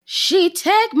She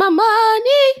take my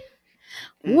money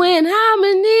when I'm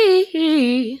in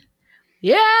need.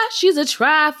 Yeah, she's a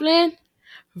trifling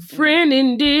friend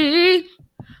indeed.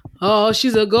 Oh,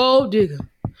 she's a gold digger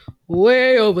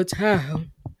way over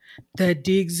town that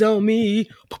digs on me.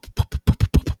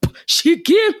 She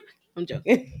give. I'm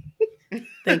joking.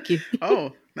 Thank you.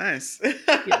 Oh, nice.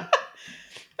 Yeah.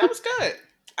 That was good.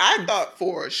 I thought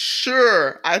for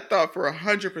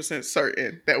 100%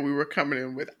 certain that we were coming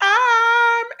in with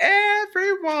I'm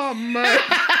every woman.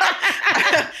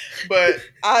 But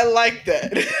I like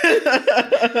that.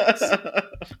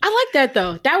 I like that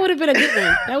though. That would have been a good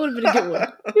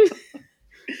one.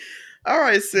 All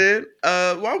right, Sid.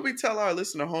 Why don't we tell our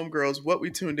listener homegirls what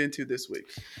we tuned into this week?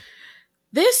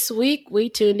 This week, we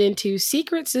tuned into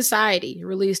Secret Society,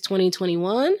 released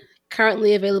 2021,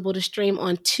 currently available to stream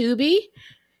on Tubi,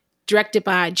 directed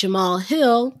by Jamal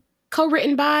Hill,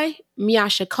 co-written by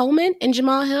Miasha Coleman and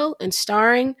Jamal Hill, and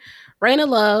starring Raina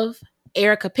Love,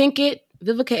 Erica Pinkett,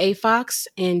 Vivica A. Fox,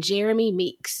 and Jeremy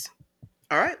Meeks.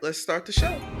 All right, let's start the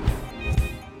show.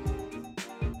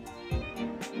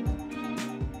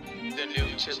 The New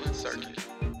Chitlin Circuit.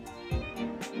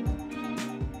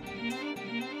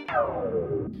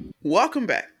 Welcome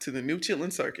back to the New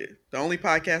Chitlin Circuit, the only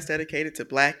podcast dedicated to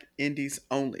Black indies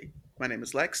only. My name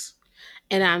is Lex.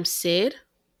 And I'm Sid.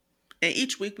 And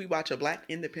each week we watch a Black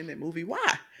independent movie.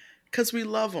 Why? Because we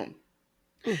love them.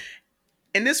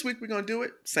 And this week we're going to do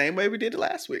it same way we did it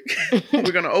last week.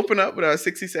 We're going to open up with our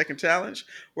 60-second challenge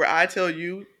where I tell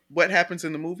you what happens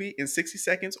in the movie in 60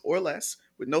 seconds or less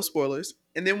with no spoilers.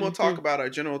 And then we'll talk about our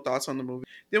general thoughts on the movie.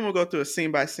 Then we'll go through a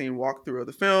scene-by-scene walkthrough of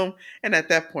the film. And at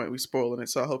that point, we're spoiling it.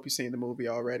 So I hope you've seen the movie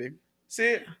already.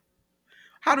 Sid,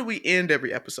 how do we end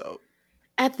every episode?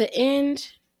 At the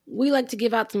end, we like to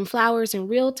give out some flowers in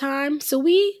real time. So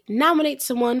we nominate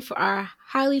someone for our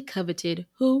highly coveted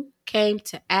Who Came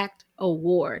to Act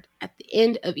award at the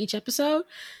end of each episode.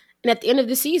 And at the end of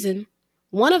the season,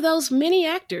 one of those many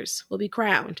actors will be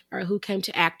crowned our Who Came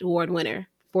to Act award winner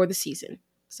for the season.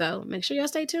 So make sure y'all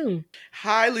stay tuned.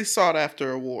 Highly sought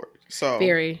after award. So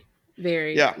very,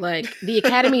 yeah. Like the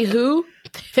Academy Who,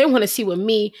 they want to see what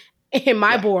me and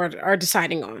my board are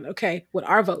deciding on, okay? What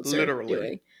our votes are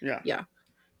doing. Yeah.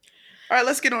 All right,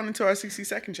 let's get on into our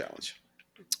 60-second challenge.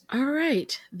 All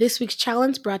right. This week's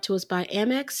challenge brought to us by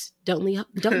Amex. Don't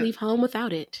leave home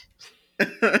without it.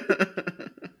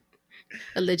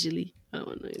 Allegedly. I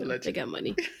don't know. Allegedly. They got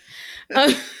money.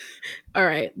 All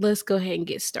right. Let's go ahead and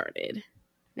get started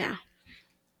now.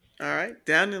 All right.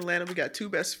 Down in Atlanta, we got two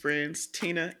best friends,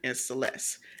 Tina and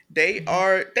Celeste.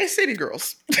 They're city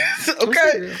girls.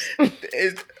 Okay?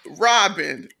 It's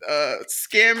robbing,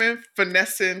 scamming,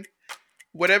 finessing.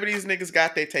 Whatever these niggas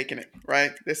got, they taking it,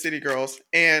 right? They're city girls.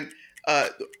 And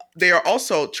they are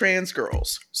also trans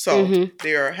girls. So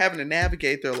they are having to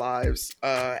navigate their lives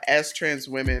as trans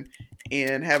women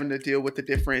and having to deal with the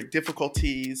different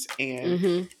difficulties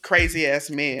and crazy ass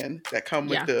men that come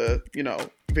with the,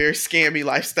 very scammy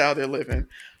lifestyle they're living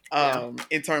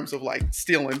in terms of like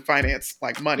stealing finance,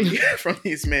 like money from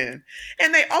these men.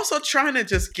 And they also trying to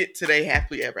just get to their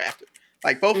happily ever after.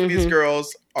 Like both of these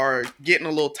girls are getting a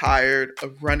little tired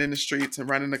of running the streets and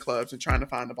running the clubs and trying to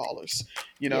find the ballers.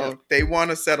 They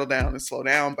want to settle down and slow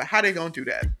down, but how they going to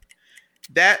do that?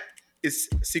 That is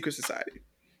Secret Society.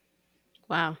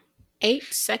 Wow. 8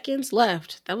 seconds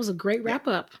left. That was a great wrap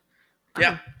up. Wow.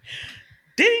 Yeah.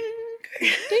 Ding.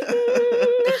 Ding.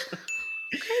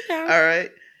 Okay, all right.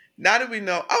 Now that we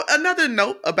know, another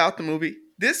note about the movie,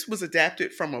 this was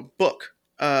adapted from a book.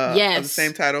 Of the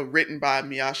same title, written by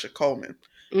Miasha Coleman,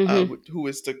 who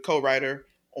is the co-writer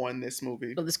on this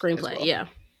movie. Of the screenplay,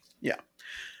 Yeah.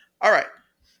 All right.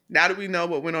 Now that we know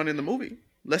what went on in the movie,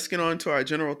 let's get on to our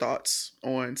general thoughts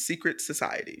on Secret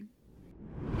Society.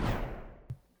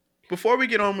 Before we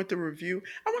get on with the review,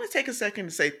 I want to take a second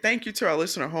to say thank you to our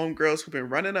listener homegirls who've been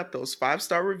running up those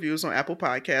 5-star reviews on Apple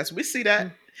Podcasts. We see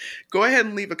that. Go ahead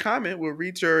and leave a comment. We'll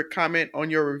read your comment on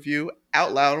your review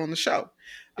out loud on the show.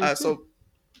 So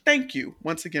thank you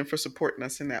once again for supporting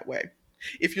us in that way.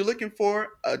 If you're looking for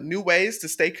new ways to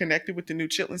stay connected with the New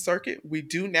Chitlin Circuit, we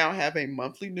do now have a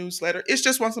monthly newsletter. It's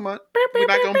just once a month. We're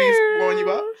not going to be blowing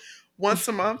you up. Once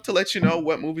a month to let you know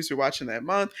what movies we're watching that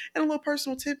month, and a little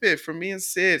personal tidbit from me and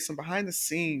Sid, some behind the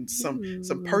scenes,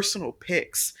 some personal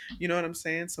picks. You know what I'm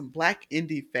saying? Some Black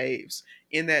indie faves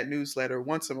in that newsletter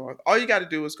once a month. All you got to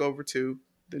do is go over to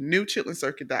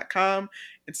thenewchitlincircuit.com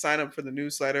and sign up for the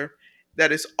newsletter.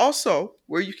 That is also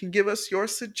where you can give us your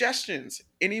suggestions.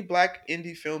 Any Black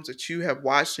indie films that you have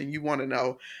watched and you want to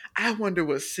know, I wonder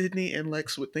what Sydney and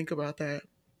Lex would think about that.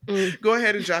 Go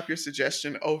ahead and drop your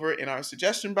suggestion over in our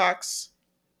suggestion box.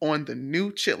 on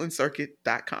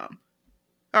thenewchitlingcircuit.com.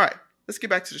 All right, let's get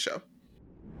back to the show.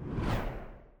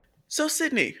 So,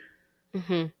 Sydney,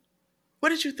 what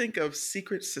did you think of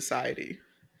Secret Society?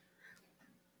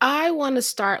 I want to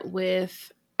start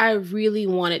with, I really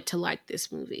wanted to like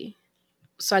this movie.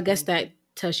 So I guess that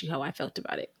tells you how I felt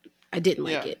about it. I didn't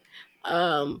like it.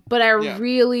 But I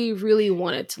really, really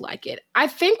wanted to like it. I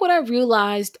think what I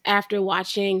realized after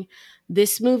watching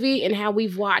this movie and how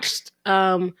we've watched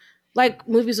like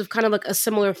movies of kind of like a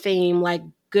similar theme, like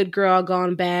Good Girl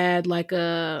Gone Bad, like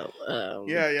a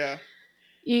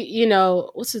you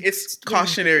know, what's it? It's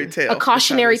Cautionary Tale. A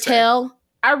Cautionary Tale.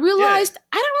 I realized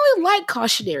I don't really like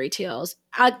cautionary tales.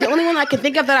 The only one I can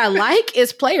think of that I like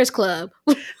is Players Club.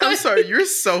 I'm sorry, you're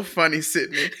so funny,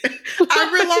 Sydney. I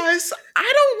realize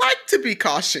I don't like to be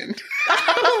cautioned.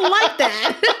 I don't like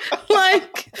that.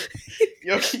 Like,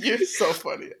 you're so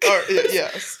funny.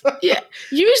 Yes. Yeah.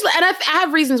 Usually, and I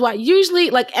have reasons why.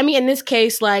 Usually, like, I mean, in this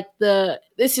case, like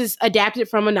this is adapted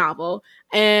from a novel,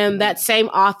 and that same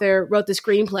author wrote the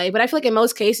screenplay. But I feel like in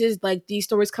most cases, like these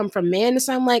stories come from men,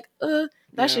 so I'm like,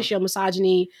 that's just your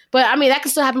misogyny. But I mean, that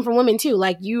can still happen from women too.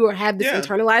 Like you have this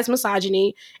internalized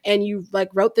misogyny and you like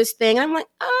wrote this thing. I'm like,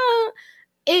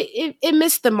 it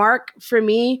missed the mark for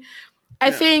me.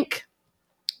 I think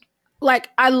like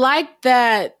I like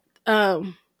that. How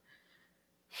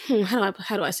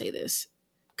do I say this?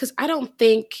 Because I don't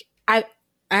think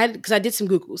because I did some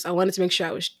Googles. I wanted to make sure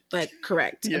I was like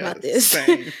correct about this.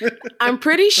 I'm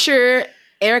pretty sure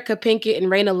Erica Pinkett and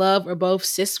Raina Love are both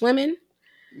cis women.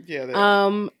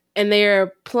 Yeah. And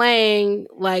they're playing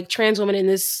like trans women in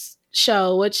this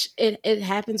show, which it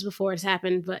happens before it's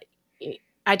happened, but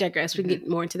I digress. We can get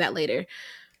more into that later.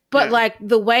 But like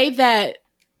the way that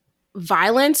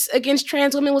violence against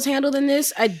trans women was handled in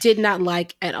this, I did not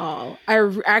like at all.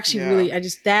 I actually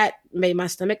that made my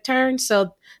stomach turn.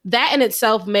 So that in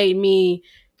itself made me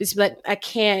just like, I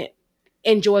can't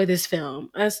enjoy this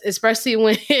film, especially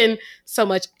when so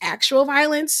much actual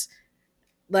violence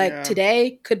like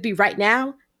today could be right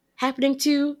now happening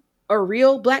to a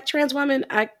real Black trans woman.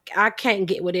 I can't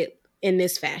get with it in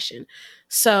this fashion.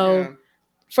 So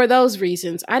for those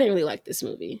reasons, I didn't really like this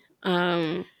movie.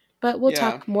 But we'll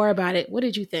talk more about it. What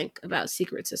did you think about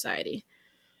Secret Society?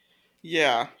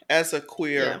 Yeah, as a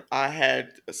queer, I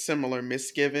had similar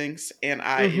misgivings, and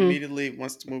I immediately,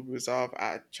 once the movie was off,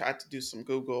 I tried to do some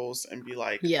Googles and be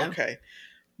like, okay,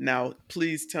 now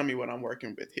please tell me what I'm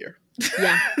working with here.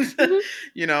 Yeah.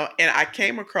 You know, and I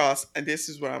came across, and this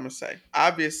is what I'm gonna say.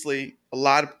 Obviously,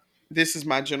 this is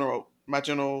my general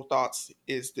thoughts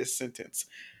is this sentence.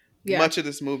 Yeah. Much of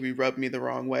this movie rubbed me the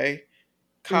wrong way,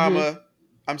 I'm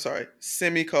sorry,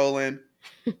 semicolon.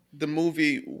 The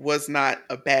movie was not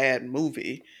a bad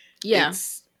movie. Yeah.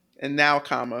 And now,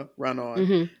 run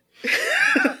on.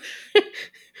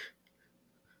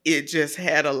 It just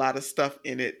had a lot of stuff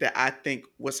in it that I think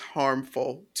was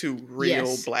harmful to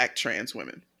real Black trans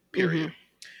women, period.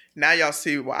 Now y'all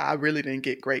see why I really didn't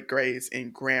get great grades in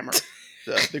grammar,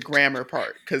 the grammar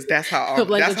part, because that's how I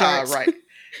write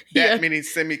that many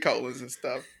semicolons and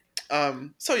stuff.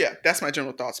 So yeah, that's my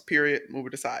general thoughts, period. Move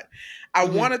it aside. I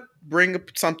want to bring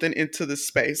something into the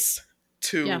space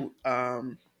to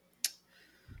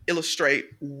illustrate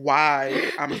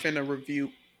why I'm finna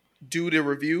do the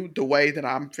review the way that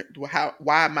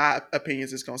why my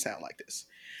opinions is gonna sound like this.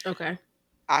 Okay.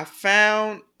 I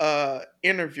found an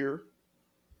interview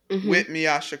with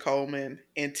Miasha Coleman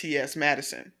and T.S.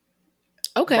 Madison.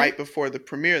 Okay. Right before the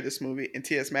premiere of this movie, and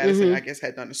T.S. Madison, I guess,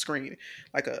 had done a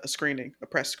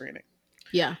press screening.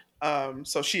 Yeah.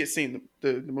 So she had seen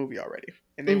the movie already,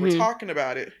 and they were talking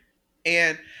about it,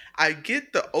 and I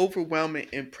get the overwhelming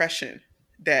impression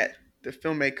that the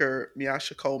filmmaker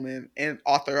Miasha Coleman and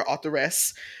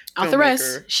authoress,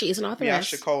 she is an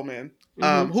authoress. Miasha Coleman,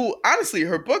 who honestly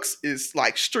her books is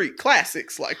like street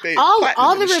classics, like they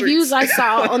all the reviews I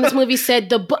saw on this movie said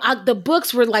the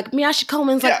books were like Miasha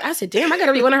Coleman's like, I said, damn, I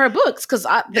gotta read one of her books because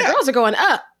the girls are going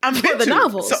up. I'm for the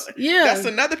novels. So that's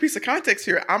another piece of context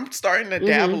here. I'm starting to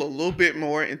dabble a little bit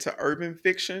more into urban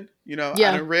fiction. You know,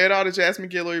 I read all the Jasmine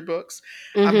Guillory books.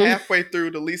 I'm halfway through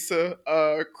the Lisa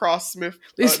Cross Smith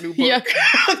new book.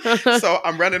 So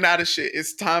I'm running out of shit.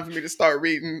 It's time for me to start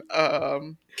reading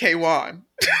K1.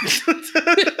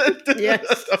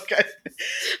 Yes. Okay.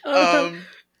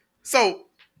 So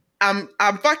I'm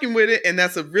fucking with it, and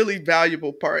that's a really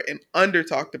valuable part and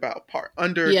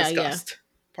discussed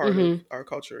part of our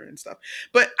culture and stuff.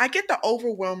 But I get the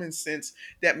overwhelming sense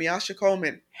that Miasha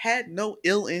Coleman had no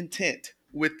ill intent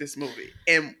with this movie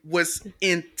and was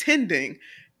intending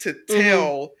to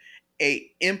tell a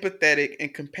empathetic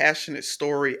and compassionate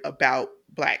story about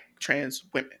Black trans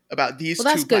women, about these Well,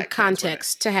 that's two good black trans women.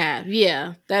 context to have.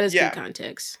 Yeah, that is Yeah. good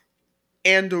context.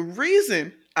 And the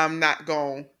reason I'm not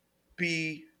going to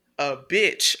be a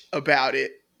bitch about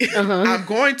it, I'm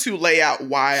going to lay out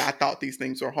why I thought these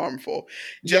things were harmful,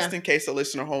 just in case a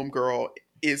listener homegirl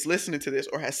is listening to this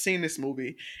or has seen this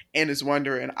movie and is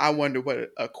wondering, I wonder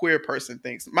what a queer person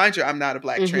thinks. Mind you, I'm not a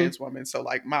black trans woman, so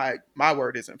like my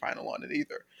word isn't final on it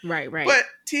either. Right. But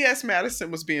T.S. Madison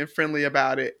was being friendly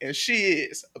about it, and she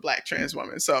is a black trans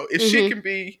woman. So if she can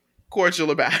be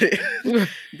cordial about it,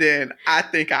 then I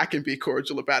think I can be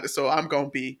cordial about it. So I'm going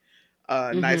to be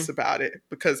nice about it,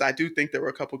 because I do think there were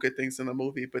a couple good things in the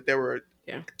movie, but there were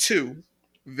two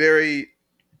very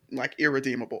like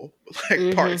irredeemable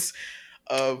like parts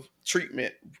of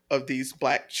treatment of these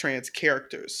black trans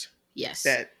characters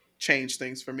that changed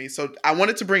things for me. So I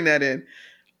wanted to bring that in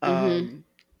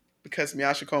because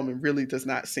Miasha Coleman really does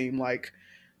not seem like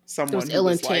someone who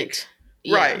was like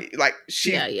right, like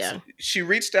she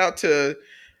reached out to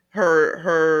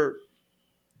her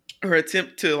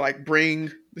attempt to like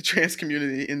bring the trans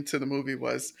community into the movie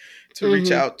was to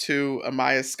reach out to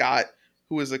Amaya Scott,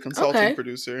 who is a consulting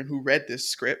producer and who read this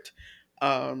script,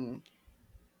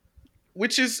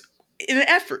 which is an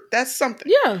effort. That's something.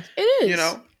 Yeah, it is. You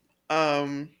know? I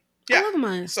love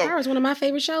Amaya. Star was one of my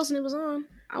favorite shows and it was on.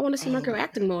 I want to see my girl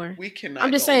acting more. We cannot.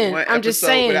 I'm just saying. I'm just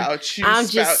saying. Without you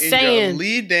your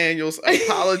Lee Daniels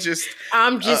apologist.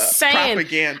 I'm just saying.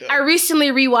 Propaganda. I recently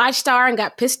rewatched Star and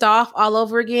got pissed off all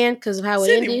over again because of how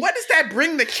it ended. What does that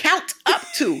bring the count up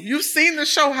to? You've seen the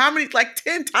show how many? Like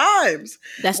 10 times.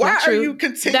 That's not true. Why are you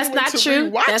continuing to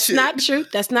rewatch That's it? not true.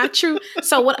 That's not true.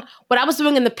 So what I was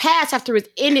doing in the past after it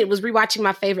ended was rewatching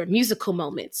my favorite musical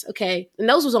moments. Okay, and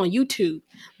those was on YouTube.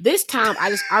 This time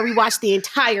I rewatched the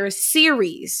entire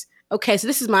series. Okay, so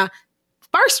this is my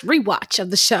first rewatch of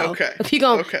the show. Okay. If you're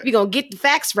gonna get the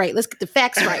facts right, let's get the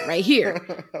facts right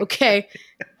here. Okay.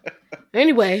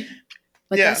 Anyway,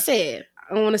 like I said,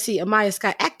 I want to see Amaya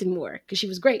Scott acting more because she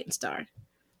was great in Star.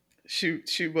 She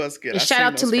was good. And shout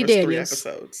out to Lee Daniels. 3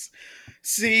 episodes.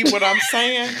 See what I'm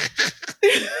saying?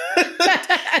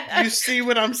 You see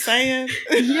what I'm saying?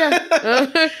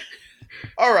 Yeah.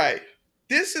 All right.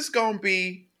 This is gonna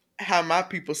be how my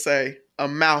people say a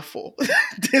mouthful.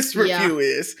 This review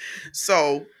is.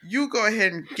 So you go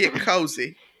ahead and get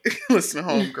cozy, listen,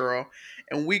 homegirl,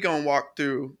 and we gonna walk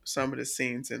through some of the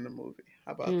scenes in the movie.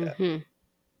 How about that?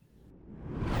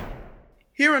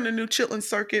 Here on the New Chitlin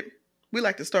Circuit, we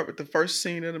like to start with the first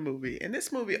scene of the movie, and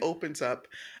this movie opens up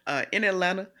in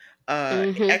Atlanta,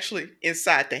 actually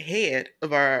inside the head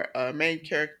of our main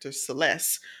character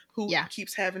Celeste, who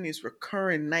keeps having these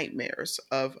recurring nightmares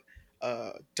of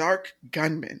dark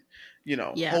gunmen,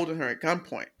 holding her at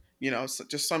gunpoint, so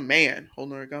just some man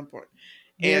holding her at gunpoint.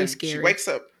 Very and scary. She wakes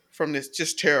up from this,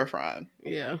 just terrifying.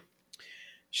 Yeah.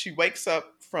 She wakes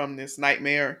up from this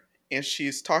nightmare and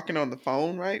she's talking on the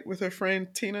phone, right, with her friend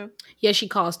Tina. Yeah, she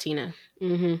calls Tina.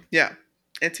 Yeah.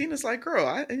 And Tina's like, girl,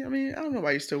 I mean, I don't know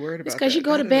why you're still worried about that. It's because you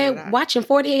go to bed watching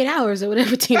 48 Hours or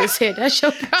whatever Tina said. That's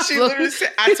your problem. She literally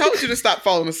said, I told you to stop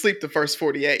falling asleep the first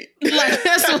 48. Like,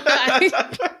 that's why.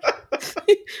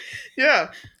 Yeah.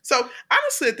 So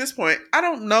honestly, at this point, I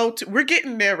don't know. We're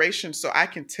getting narration, so I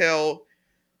can tell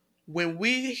when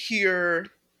we hear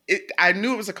it. I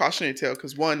knew it was a cautionary tale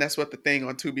because one, that's what the thing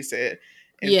on Tubi said,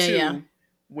 and two,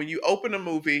 when you open a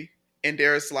movie and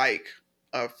there's like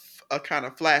a kind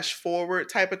of flash forward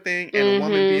type of thing, and a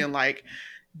woman being like,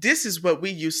 "This is what we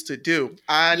used to do."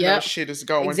 I know shit is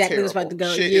going terrible. What's about to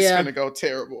go. Shit is gonna go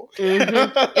terrible.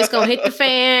 It's gonna hit the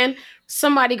fan.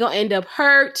 Somebody gonna end up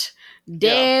hurt,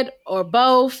 dead, or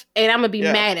both, and I'm gonna be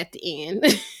mad at the end.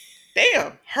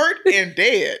 Damn, hurt and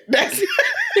dead. That's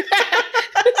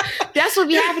what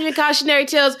be happening in cautionary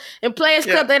tales and Players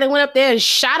Club. They went up there and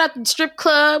shot up the strip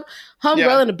club,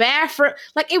 homegirl in the bathroom.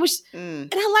 Like it was,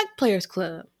 and I like Players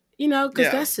Club.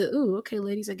 Because that's okay,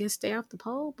 ladies, I guess stay off the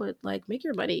pole, but like make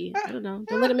your money. I don't know.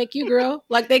 Don't let it make you, girl.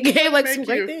 Like they gave like some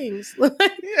great things.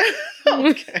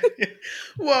 Okay.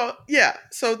 Well, yeah.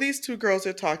 So these two girls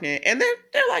are talking and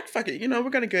they're like, fuck it, we're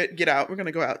gonna get out. We're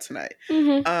gonna go out tonight.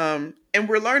 And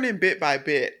we're learning bit by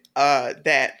bit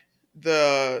that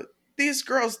these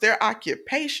girls, their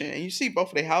occupation, and you see both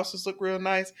of their houses look real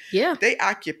nice. Yeah. Their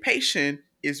occupation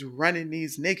is running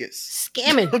these niggas.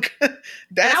 Scamming.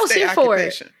 That's their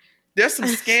occupation. There's some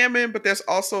scamming, but there's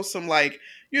also some like,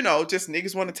 just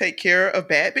niggas want to take care of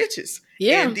bad bitches.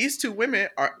 Yeah. And these two women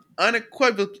are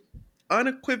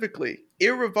unequivocally,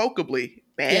 irrevocably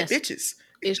bad bitches.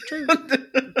 It's true.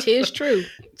 It is true.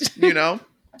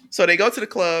 So they go to the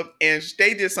club and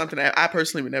they did something that I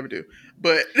personally would never do.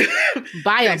 But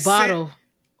buy a bottle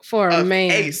for a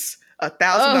man.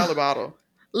 $1,000 bottle.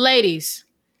 Ladies,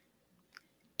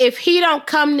 if he don't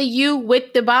come to you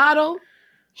with the bottle,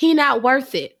 he not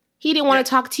worth it. He didn't want to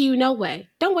talk to you no way.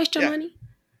 Don't waste your money.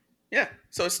 Yeah.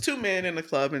 So it's two men in the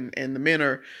club, and the men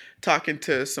are talking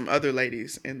to some other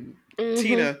ladies, and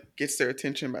Tina gets their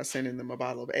attention by sending them a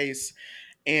bottle of Ace.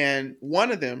 And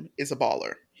one of them is a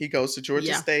baller. He goes to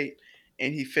Georgia State,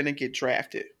 and he finna get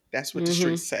drafted. That's what the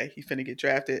streets say. He finna get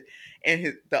drafted.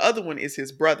 And the other one is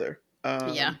his brother,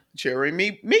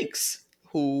 Jeremy Meeks,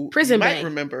 who Prison you might Bay.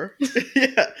 remember.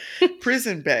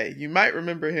 Prison Bay. You might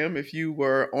remember him if you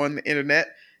were on the internet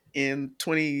in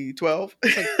 2012.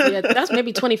 That's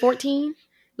maybe 2014.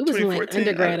 We was in like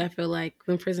undergrad, I feel like,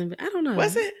 when Prison Bay. I don't know.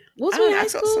 Was it? Was we in high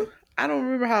school? I don't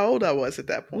remember how old I was at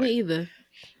that point. Me either.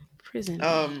 Prison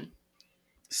Bay.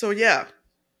 So yeah.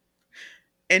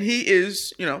 And he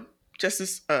is, just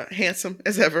as handsome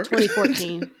as ever.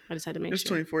 2014. I just had to make sure. It was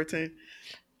 2014.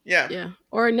 Yeah. Yeah.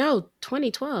 Or no,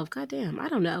 2012. Goddamn. I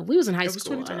don't know. We was in high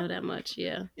school. I know that much.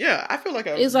 Yeah. Yeah. I feel like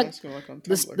I was in high school, like on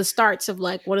Tumblr. The starts of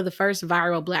like one of the first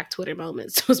viral Black Twitter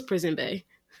moments was Prison Bay.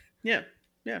 Yeah.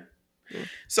 Yeah.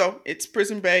 So it's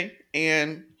Prison Bay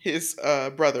and his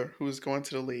brother who's going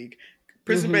to the league.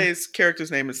 Prison Bay's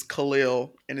character's name is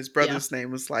Khalil, and his brother's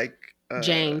name was like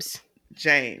James.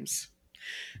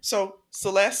 So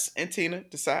Celeste and Tina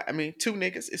decide, two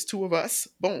niggas, it's two of us.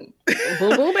 Boom.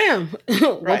 Boom, boom, bam.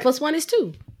 1 + 1 is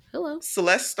 2. Hello.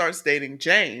 Celeste starts dating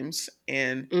James,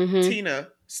 and Tina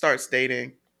starts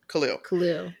dating Khalil.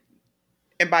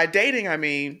 And by dating, I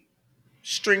mean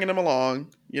stringing them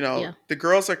along. The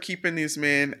girls are keeping these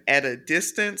men at a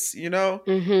distance, you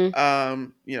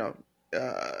can't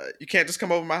just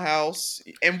come over my house.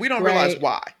 And we don't realize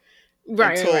why.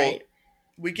 Until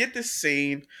we get this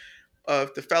scene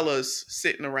of the fellas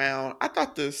sitting around. I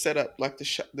thought the setup, like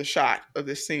the shot of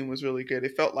this scene was really good.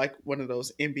 It felt like one of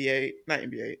those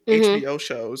HBO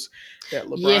shows that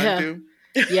LeBron do.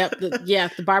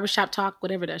 The barbershop talk,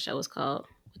 whatever that show is called.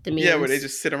 With the men. Yeah, where they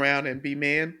just sit around and be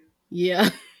men. Yeah.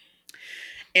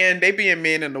 And they being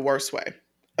men in the worst way.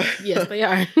 Yes, they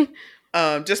are.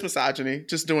 Just misogyny,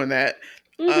 just doing that.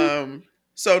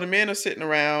 So the men are sitting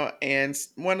around, and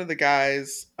one of the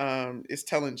guys is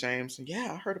telling James,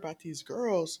 I heard about these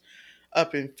girls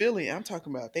up in Philly. I'm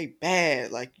talking about they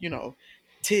bad, like,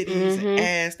 titties and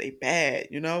ass, they bad,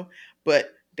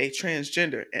 but they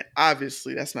transgender. And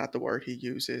obviously that's not the word he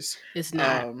uses. It's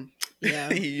not.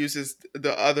 He uses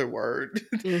the other word.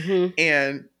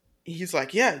 And he's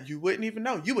like, you wouldn't even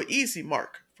know. You were easy,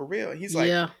 Mark, for real. And he's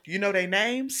like, you know their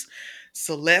names?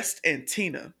 Celeste and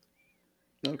Tina.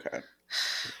 Okay.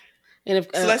 And if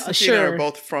Celeste and Tina are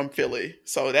both from Philly,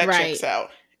 so that checks out.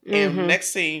 And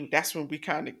next scene, that's when we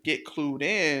kind of get clued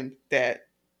in that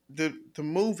the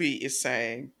movie is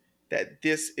saying that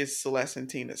this is Celeste and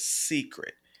Tina's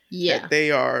secret. Yeah, that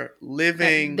they are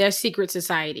living their secret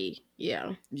society.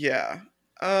 Yeah. Yeah.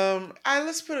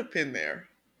 Let's put a pin there.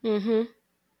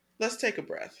 Let's take a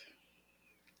breath.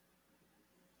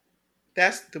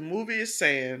 The movie is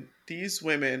saying these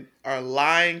women are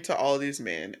lying to all these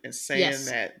men and saying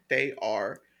that they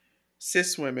are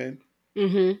cis women.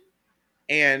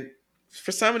 And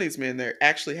for some of these men, they're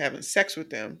actually having sex with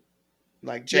them.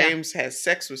 Like James has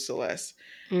sex with Celeste.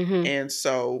 And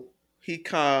so he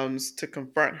comes to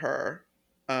confront her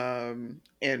and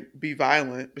be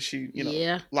violent, but she,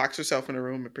 locks herself in a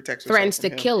room and protects herself. Threatens to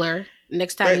kill her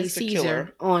next time he sees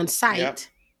her on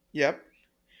site. Yep.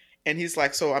 And he's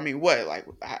like, so, what? Like,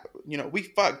 we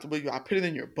fucked. I put it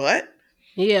in your butt?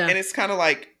 Yeah. And it's kind of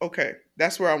like, okay,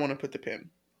 that's where I want to put the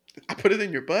pin. I put it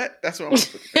in your butt? That's where I want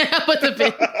to put the pin. Put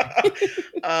the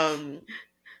pin.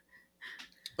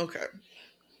 Okay.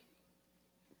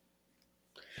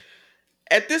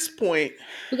 At this point...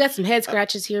 We got some head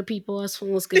scratches here, people. Let's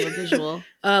give a visual.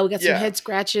 We got some head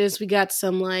scratches. We got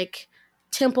some, like,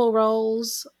 temple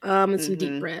rolls and some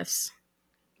deep breaths.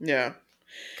 Yeah.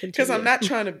 Because I'm not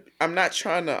trying to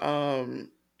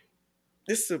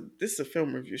this is a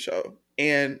film review show,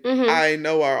 and I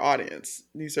know our audience.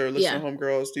 These are listener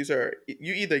homegirls. These are,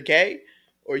 you either gay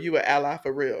or you an ally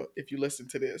for real if you listen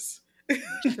to this.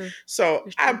 So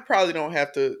I probably don't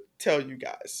have to tell you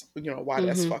guys why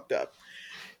that's fucked up.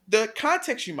 The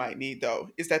context you might need, though,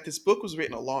 is that this book was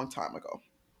written a long time ago.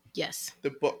 Yes. The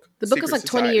book is like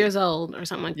 20 years old or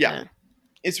something like that.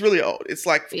 It's really old. It's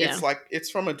like it's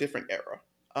from a different era.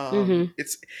 And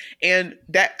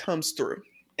that comes through.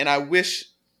 And I wish,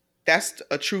 that's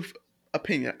a true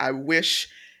opinion, I wish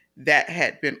that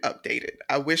had been updated.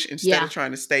 I wish instead of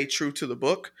trying to stay true to the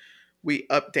book, we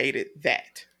updated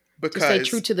that. Because to stay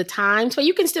true to the times, but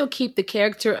you can still keep the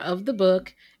character of the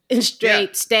book and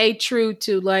stay true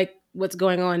to like what's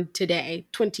going on today,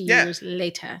 20 years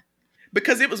later.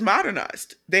 Because it was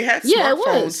modernized. They had Yeah, it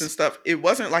smartphones was. and stuff. It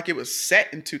wasn't like it was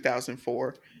set in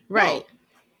 2004. Right.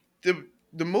 No,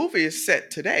 the movie is set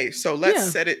today, so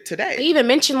let's set it today. They even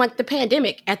mentioned like the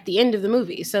pandemic at the end of the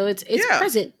movie, so it's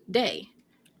present day.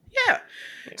 Yeah.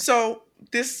 So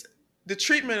the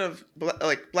treatment of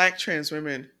black trans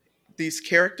women, these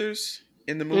characters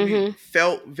in the movie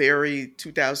felt very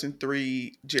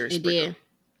 2003 Jerry Springer.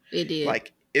 It did.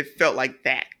 Like it felt like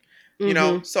that. You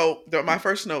know, so my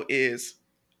first note is,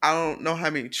 I don't know how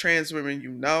many trans women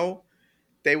you know.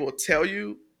 They will tell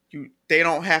you they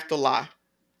don't have to lie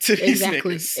to these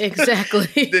niggas. Exactly.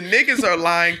 The niggas are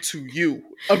lying to you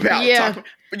about talking.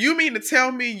 You mean to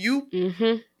tell me you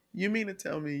mean to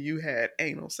tell me you had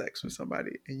anal sex with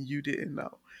somebody and you didn't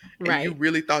know? And you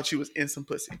really thought you was in some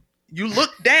pussy. You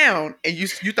looked down and you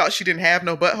thought she didn't have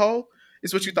no butthole?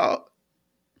 Is what you thought?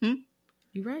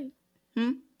 You're right.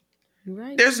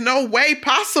 Right. There's no way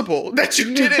possible that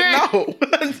you didn't know.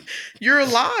 You're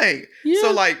lying. Yeah.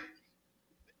 So like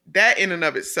that in and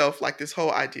of itself, like this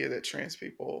whole idea that trans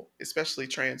people, especially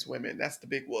trans women, that's the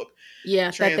big whoop.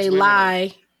 Yeah, that they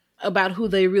lie about who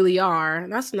they really are.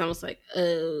 And that's when I was like,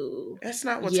 oh. That's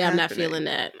not what's happening. I'm not feeling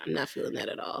that. I'm not feeling that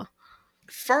at all.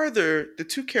 Further, the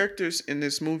two characters in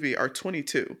this movie are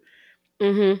 22.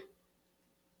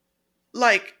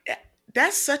 Like,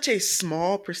 that's such a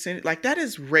small percentage. Like, that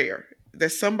is rare that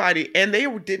somebody, and they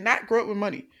did not grow up with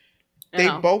money. They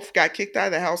both got kicked out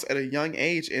of the house at a young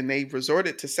age and they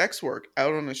resorted to sex work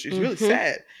out on the streets. Really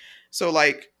sad. So,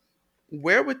 like,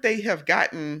 where would they have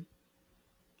gotten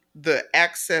the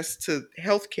access to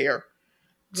healthcare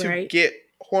to get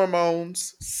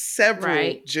hormones,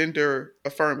 several gender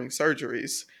affirming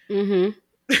surgeries? True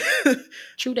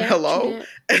that. Hello? True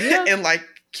that. Yeah. And, like,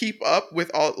 keep up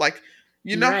with all, like,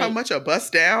 you know how much a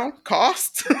bust down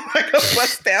costs? Like a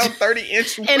bust down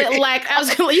 30-inch wig. And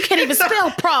you can't even spell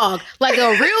Prague. Like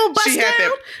a real bust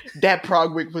down. That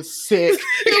Prague wig was sick.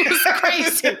 It was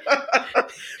crazy.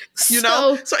 You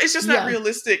know? So it's just not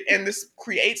realistic. And this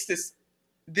creates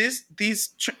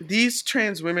these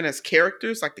trans women as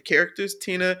characters, like the characters,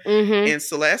 Tina and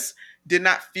Celeste, did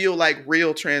not feel like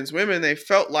real trans women. They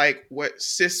felt like what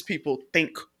cis people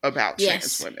think about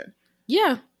trans women.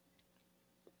 Yeah.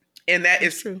 And that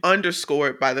is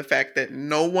underscored by the fact that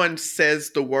no one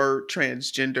says the word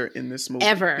transgender in this movie.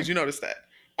 Ever. Did you notice that?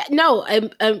 No.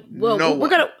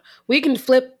 We can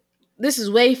flip. This is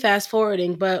way fast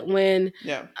forwarding, but when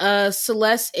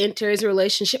Celeste enters a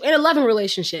relationship, in a loving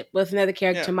relationship with another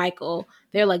character, Michael,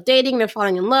 they're like dating, they're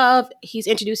falling in love. He's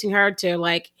introducing her to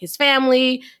like his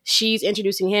family. She's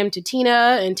introducing him to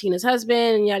Tina and Tina's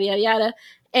husband and yada, yada, yada.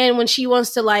 And when she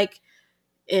wants to like,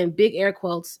 in big air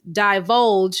quotes,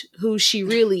 divulge who she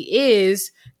really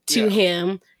is to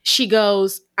him, she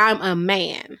goes, "I'm a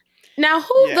man." Now,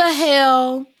 who the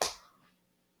hell?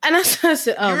 And I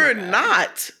said, "Oh, you're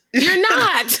not. You're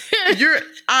not.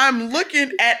 I'm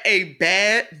looking at a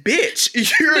bad bitch.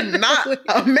 You're not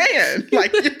a man.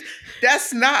 Like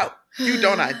that's not. You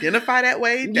don't identify that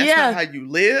way. That's not how you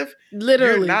live.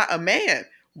 Literally, you're not a man.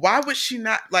 Why would she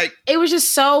not like?" It was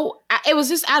just so. It was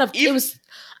just out of. It was.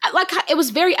 Like it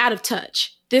was very out of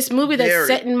touch. This movie that's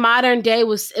set in modern day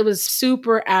was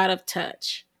super out of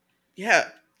touch. Yeah,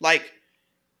 like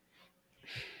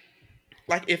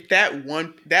if that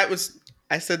was,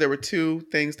 I said there were two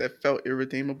things that felt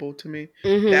irredeemable to me.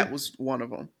 That was one of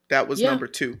them. That was number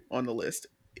 2 on the list.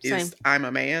 Is I'm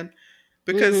a man,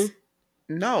 because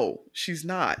no, she's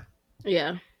not.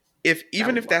 Yeah. If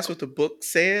that's what the book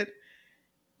said.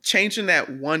 Changing that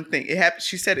one thing, it happened.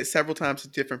 She said it several times to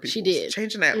different people. She did.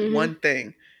 Changing that one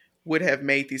thing would have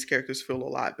made these characters feel a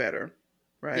lot better,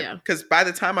 right? Yeah. Because by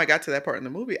the time I got to that part in the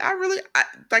movie, I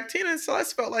like Tina and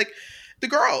Celeste felt like the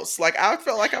girls. Like I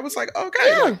felt like I was like, okay,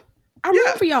 yeah, I'm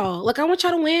rooting for y'all. Like I want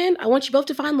y'all to win. I want you both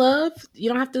to find love. You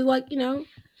don't have to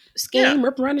scheme,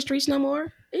 rip around the streets no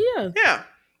more. Yeah. Yeah.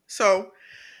 So,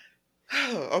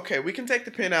 okay, we can take the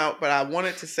pin out, but I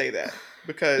wanted to say that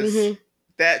because.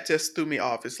 That just threw me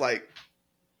off. It's like,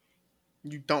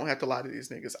 you don't have to lie to these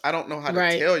niggas. I don't know how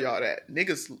to tell y'all that.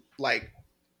 Niggas, like,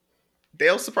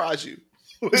 they'll surprise you.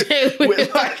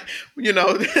 with like,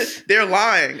 they're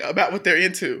lying about what they're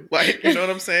into. Like, you know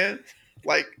what I'm saying?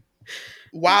 Like,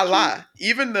 why lie?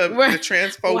 Even the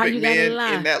transphobic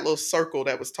man in that little circle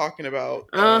that was talking about,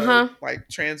 like,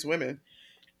 trans women,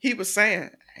 he was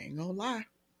saying, I ain't gonna lie.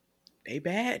 They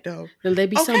bad though. And they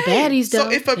be some baddies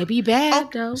though. So they be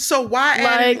bad though. So why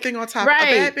add anything on top? A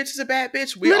bad bitch is a bad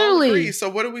bitch. We all agree. So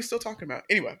what are we still talking about?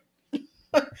 Anyway.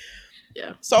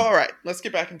 Yeah. So all right, let's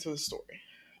get back into the story.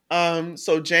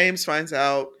 So James finds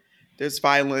out There's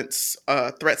violence,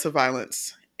 threats of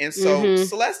violence. And so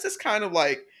Celeste is kind of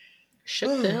like,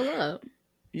 shook the hell up.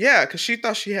 Yeah, because she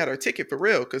thought she had her ticket for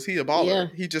real because he a baller.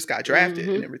 Yeah. He just got drafted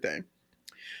and everything.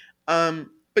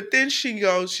 But then she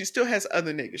still has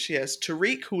other niggas. She has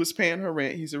Tariq, who is paying her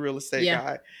rent. He's a real estate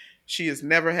guy. She has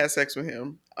never had sex with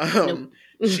him. Nope.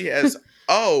 She has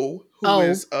O, who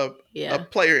is a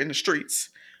player in the streets.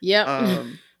 Yep.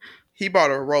 He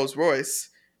bought her a Rolls Royce.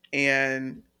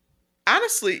 And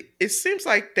honestly, it seems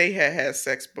like they had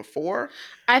sex before.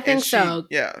 I think so.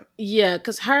 Yeah. Yeah,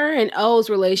 because her and O's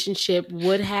relationship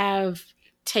would have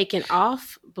taken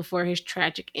off before his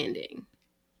tragic ending.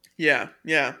 Yeah.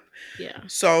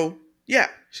 So, yeah,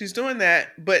 she's doing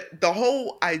that. But the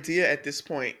whole idea at this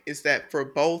point is that for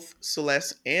both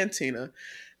Celeste and Tina,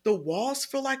 the walls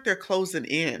feel like they're closing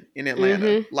in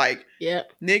Atlanta. Like,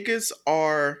 niggas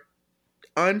are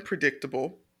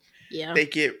unpredictable. Yeah. They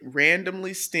get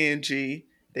randomly stingy.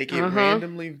 They get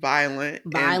randomly violent.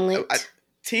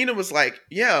 Tina was like,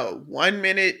 yo, 1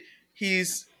 minute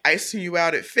he's icing you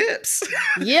out at Phipps.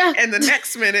 Yeah. And the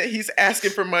next minute he's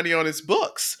asking for money on his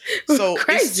books. So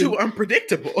it's too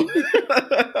unpredictable.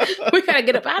 We gotta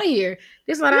get up out of here.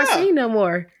 This is not our scene no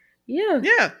more. Yeah.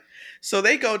 Yeah. So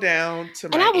they go down to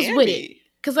Miami. And I was with it.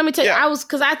 Because let me tell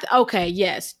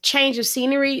you, change of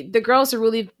scenery. The girls are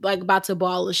really like about to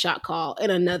ball a shot call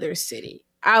in another city.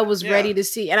 I was ready to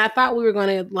see. And I thought we were going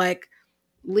to like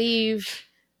leave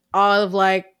all of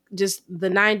like just the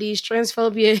 90s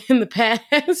transphobia in the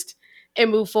past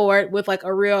and move forward with like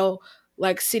a real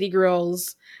like City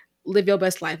Girls Live Your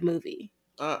Best Life movie.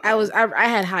 I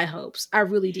had high hopes. I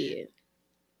really did.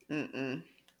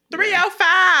 3 out of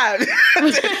 5.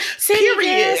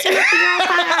 Period.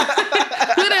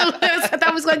 I thought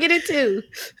I was gonna get it too.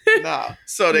 No.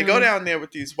 So they go down there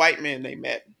with these white men they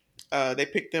met. They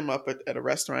picked them up at a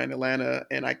restaurant in Atlanta,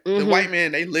 and the white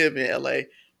men, they live in LA,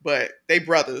 but they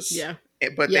brothers. Yeah.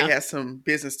 But they had some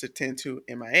business to tend to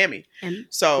in Miami.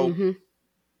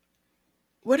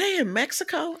 Were they in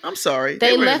Mexico? I'm sorry.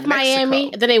 They left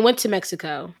Miami, then they went to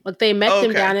Mexico. Like they met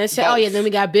them down there and said, "Oh yeah, then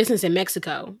we got business in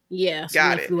Mexico." Yeah,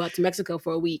 so we flew out to Mexico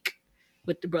for a week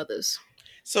with the brothers.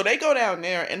 So they go down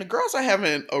there, and the girls are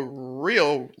having a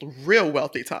real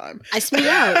wealthy time. Ice me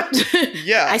out.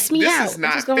 Yeah, Ice me out. This is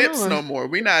not Phipps no more.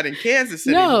 We're not in Kansas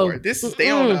anymore. This is they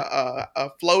own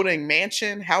a floating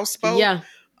mansion, houseboat. Yeah,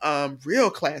 real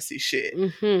classy shit.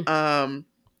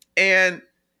 And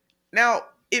now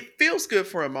it feels good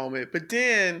for a moment, but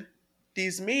then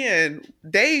these men,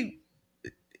 they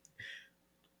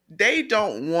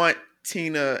don't want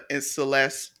Tina and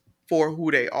Celeste for who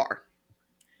they are.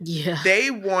 Yeah.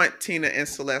 They want Tina and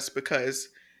Celeste because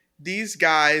these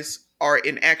guys are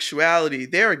in actuality,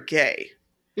 they're gay.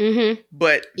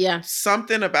 But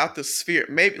something about the sphere,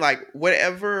 maybe like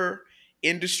whatever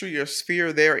industry or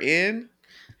sphere they're in,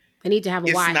 they need to have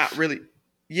a wife. It's not really,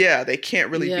 they can't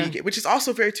really be gay, which is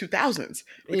also very 2000s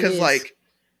because like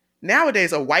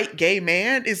nowadays a white gay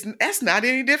man that's not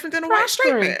any different than a white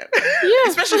straight man.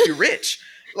 Especially if you're rich.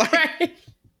 Like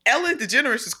Ellen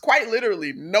DeGeneres is quite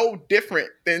literally no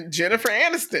different than Jennifer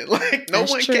Aniston. Like no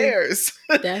one cares.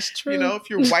 That's true. You know,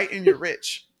 if you're white and you're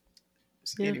rich.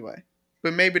 Anyway,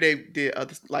 but maybe they did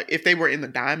other, like if they were in the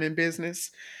diamond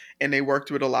business and they worked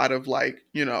with a lot of like,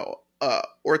 you know,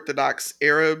 Orthodox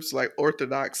Arabs, like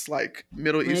Orthodox, like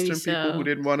Middle Eastern people who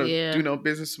didn't want to do no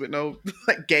business with no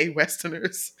like gay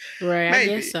Westerners. Right.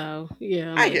 Maybe. I guess so.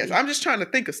 Yeah. I guess. I'm just trying to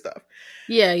think of stuff.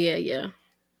 Yeah.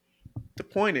 The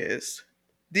point is,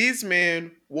 these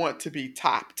men want to be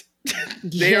topped.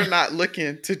 They are not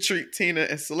looking to treat Tina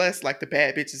and Celeste like the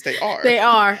bad bitches they are. They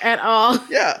are at all.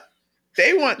 Yeah.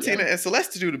 They want Tina and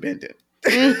Celeste to do the bending.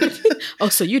 Oh,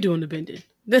 so you're doing the bending.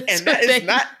 That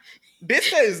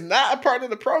is not a part of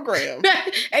the program.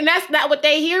 And that's not what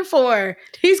they here for.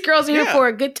 These girls are here for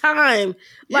a good time.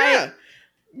 Like,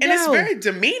 and it's very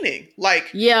demeaning.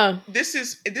 Like, this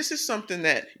is something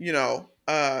that, you know,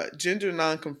 gender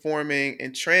nonconforming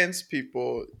and trans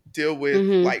people deal with,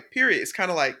 like, period. It's kind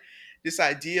of like this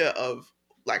idea of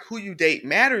like who you date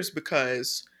matters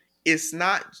because it's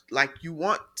not like you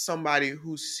want somebody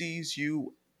who sees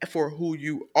you for who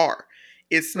you are.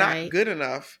 It's not good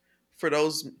enough for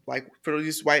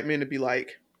these white men to be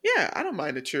like, yeah, I don't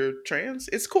mind that you're trans.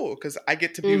 It's cool because I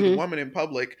get to be with a woman in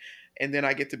public and then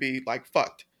I get to be like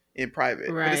fucked in private.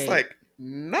 But it's like,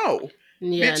 no.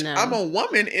 Yeah, bitch, I'm a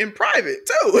woman in private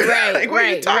too. Right, like, what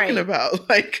are you talking about?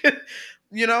 Like,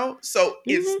 you know, so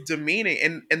it's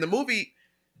demeaning. And the movie,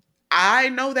 I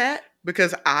know that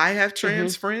because I have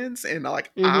trans friends and like,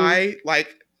 I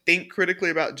like think critically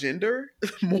about gender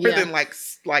more than like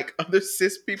other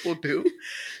cis people do.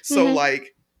 So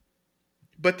like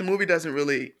but the movie doesn't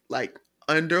really like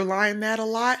underline that a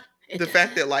lot. The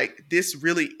fact that like this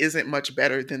really isn't much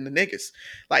better than the niggas.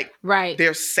 Like right.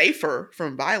 they're safer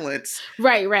from violence.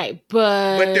 Right.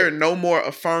 But they're no more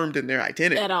affirmed in their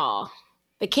identity. At all.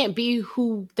 They can't be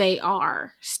who they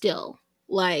are still.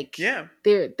 Like they're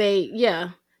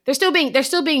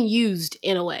still being used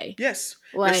in a way. Yes.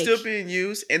 Like, they're still being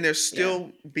used and they're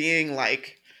still being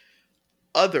like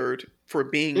othered for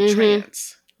being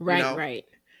trans. Right, you know? right.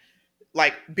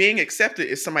 Like being accepted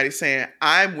is somebody saying,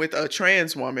 I'm with a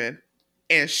trans woman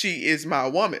and she is my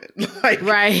woman. Like,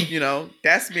 right. you know,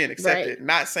 that's being accepted. Right.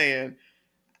 Not saying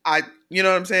you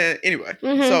know what I'm saying? Anyway,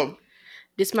 so.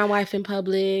 This my wife in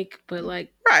public, but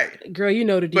like, right, girl, you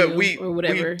know the deal, but or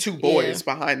whatever. We two boys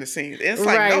behind the scenes. And it's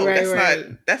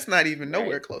like, that's not even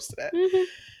nowhere close to that. Mm-hmm.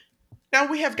 Now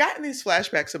we have gotten these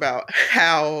flashbacks about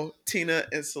how Tina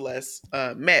and Celeste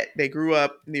met. They grew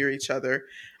up near each other.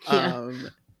 And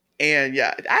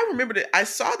I remember that I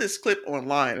saw this clip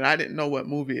online and I didn't know what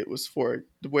movie it was for,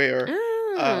 where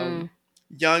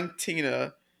young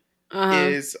Tina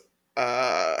is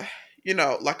you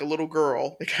know, like a little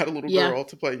girl. They got a little girl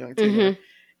to play young Tina.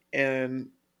 And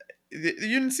you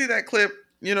didn't see that clip,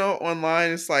 you know, online.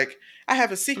 It's like, I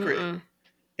have a secret. And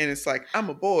it's like, I'm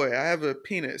a boy. I have a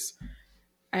penis.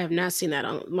 I have not seen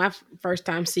that. My first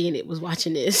time seeing it was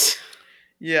watching this.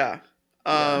 Yeah.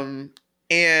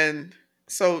 And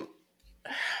so,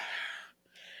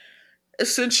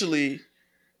 essentially,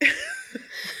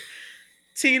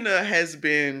 Tina has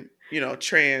been, you know,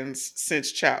 trans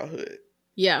since childhood.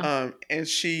 Yeah. And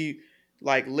she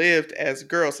like lived as a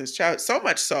girl since childhood. So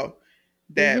much so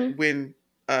that when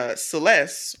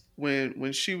Celeste,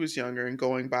 when she was younger and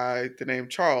going by the name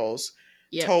Charles,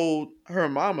 told her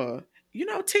mama, you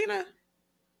know, Tina,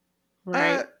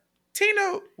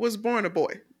 Tina was born a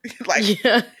boy. Like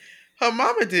her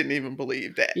mama didn't even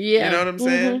believe that. Yeah. You know what I'm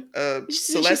saying?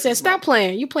 She said, stop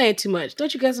playing. You playing too much.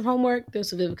 Don't you got some homework?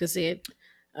 That's what Vivica said.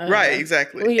 Right,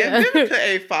 exactly. Yeah. And Vivica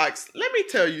A. Fox, let me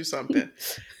tell you something.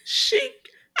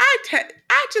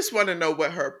 I just want to know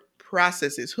what her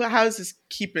process is. How's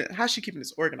she keeping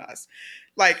this organized?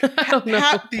 Like how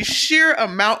the sheer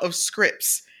amount of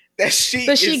scripts that she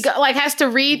has to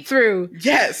read through.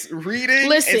 Yes, reading,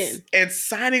 listen, and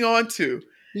signing on to.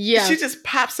 Yeah, she just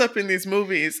pops up in these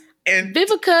movies, and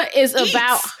Vivica is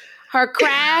about her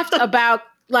craft, about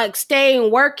like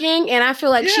staying working, and I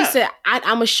feel like she said, "I'm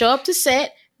gonna show up to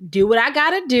set, do what I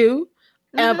gotta do."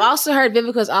 And I've also heard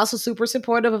Vivica is also super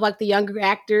supportive of like the younger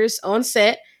actors on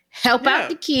set, help out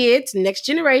the kids, next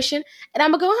generation, and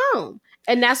I'm gonna go home.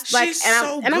 And that's like, she's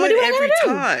I'm gonna do what every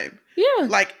time. Yeah,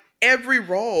 like every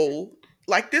role,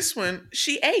 like this one,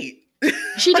 she ate.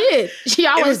 She did. She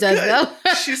always does though.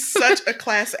 She's such a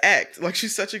class act. Like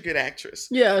she's such a good actress.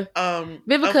 Yeah.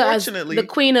 Vivica is the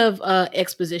queen of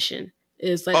exposition.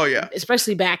 Is like,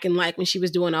 especially back in like when she was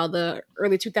doing all the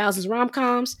early 2000s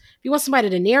rom-coms. If you want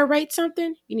somebody to narrate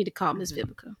something, you need to call Miss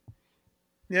Vivica.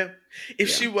 Yeah. If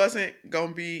she wasn't going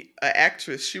to be an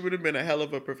actress, she would have been a hell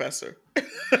of a professor.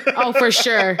 Oh, for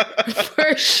sure.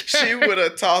 For sure. She would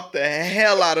have taught the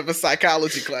hell out of a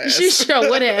psychology class. She sure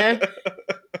would have.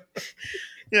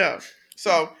 Yeah.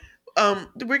 So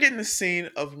we're getting the scene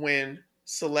of when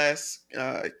Celeste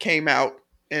came out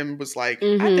and was like,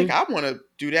 I think I want to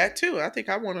do that too. I think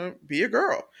I want to be a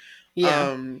girl.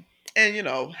 Yeah. And you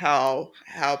know how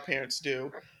parents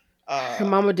do. Her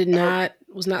mama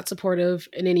was not supportive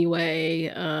in any way.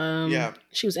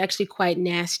 She was actually quite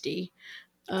nasty.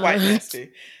 Quite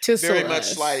nasty. To very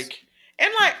Celeste. Much like,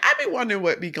 and like, I be wondering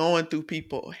what be going through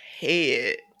people's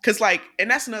head. Cause like, and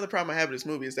that's another problem I have with this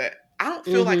movie is that I don't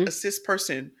feel like a cis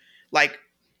person, like,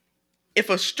 if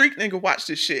a street nigga watch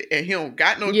this shit and he don't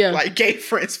got no like gay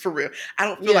friends for real, I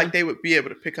don't feel like they would be able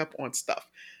to pick up on stuff.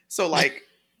 So like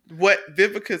what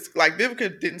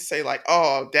Vivica didn't say like,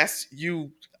 oh, that's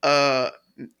you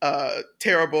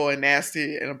terrible and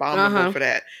nasty and abominable for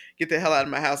that. Get the hell out of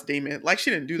my house, demon. Like she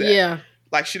didn't do that. Yeah.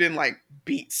 Like she didn't like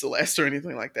beat Celeste or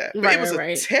anything like that. But it was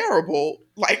a terrible,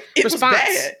 like it response.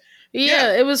 Was bad.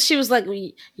 Yeah, it was. She was like,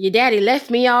 "Your daddy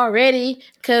left me already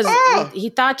because he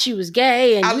thought you was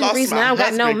gay, and you the reason I don't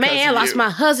got no man. I lost my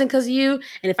husband because of you.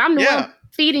 And if I'm the one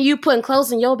feeding you, putting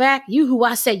clothes on your back, you who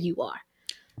I say you are."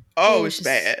 Oh, it's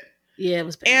bad. Yeah, it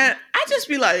was bad. And I just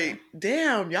be like,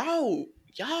 "Damn, y'all,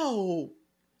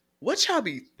 what y'all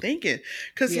be thinking?"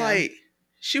 Because like,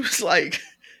 she was like,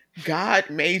 "God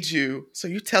made you, so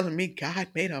you telling me God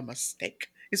made a mistake?"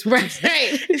 It's right.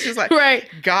 It's just like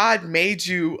God made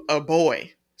you a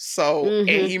boy, so and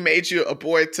He made you a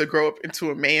boy to grow up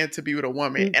into a man to be with a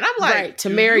woman. And I'm like, to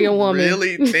marry a woman.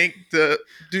 Do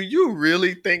you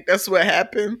really think that's what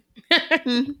happened?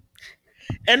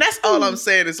 And that's all I'm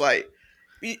saying is like,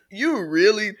 you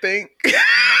really think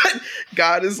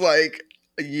God is like,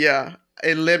 yeah,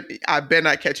 and I better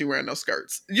not catch you wearing those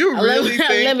skirts. You really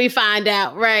think? Let me find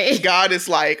out, right? God is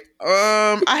like,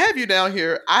 I have you down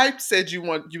here. I said you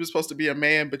were supposed to be a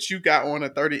man, but you got on a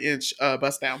 30-inch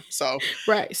bust down. So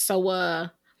right. So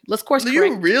let's course correct.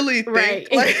 You really think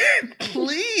right. like,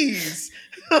 please?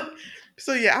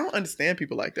 So yeah, I don't understand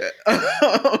people like that.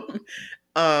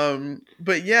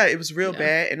 But yeah, it was real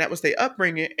bad, and that was their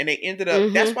upbringing, and they ended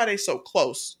up. That's why they so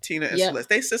close, Tina and Celeste.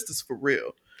 They sisters for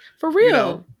real. For real. You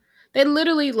know? They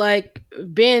literally like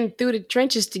been through the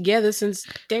trenches together since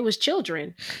they was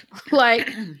children. Like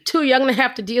too young to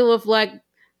have to deal with like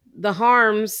the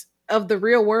harms of the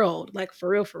real world. Like for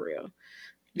real.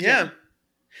 Yeah.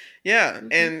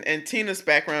 And Tina's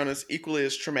background is equally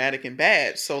as traumatic and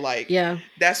bad. So like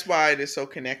that's why they're so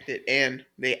connected. And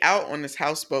they out on this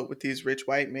houseboat with these rich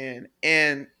white men.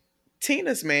 And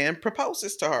Tina's man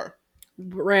proposes to her.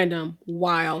 Random,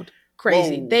 wild.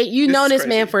 Crazy. You know this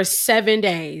man for 7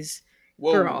 days.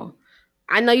 Whoa. Girl.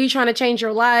 I know you're trying to change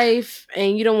your life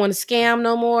and you don't want to scam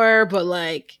no more, but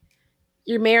like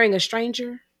you're marrying a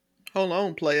stranger. Hold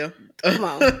on, player. Come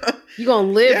on. You gonna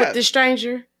live with this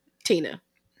stranger? Tina.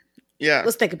 Yeah.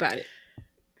 Let's think about it.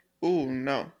 Ooh,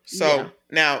 no. So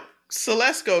now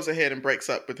Celeste goes ahead and breaks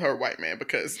up with her white man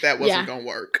because that wasn't gonna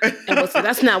work.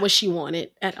 That's not what she wanted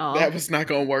at all. That was not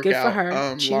gonna work out for her.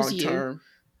 Long term.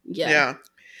 Yeah.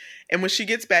 And when she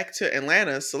gets back to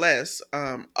Atlanta, Celeste,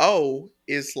 O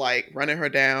is like running her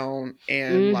down,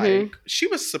 and like she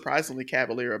was surprisingly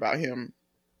cavalier about him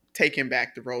taking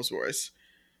back the Rolls Royce.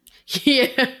 Yeah.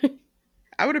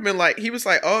 I would have been like, he was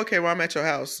like, oh, okay, well, I'm at your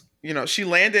house. You know, she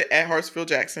landed at Hartsfield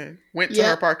Jackson, went to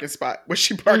her parking spot where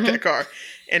she parked that car,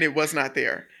 and it was not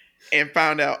there. And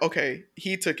found out, okay,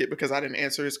 he took it because I didn't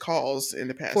answer his calls in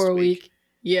the past for a week.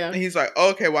 Yeah. And he's like,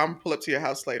 okay, well, I'm going to pull up to your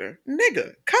house later.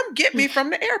 Nigga, come get me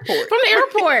from the airport. From the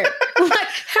airport. Like,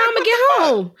 how am I going to get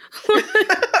home?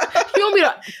 You want me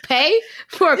to pay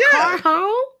for a car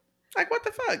home? Like, what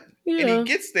the fuck? Yeah. And he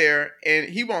gets there, and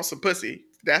he wants some pussy.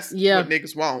 That's what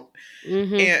niggas want.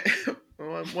 And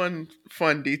one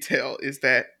fun detail is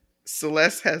that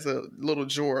Celeste has a little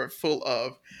drawer full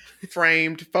of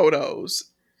framed photos.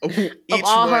 Each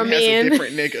one has a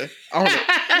different nigga on it.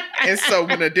 And so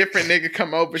when a different nigga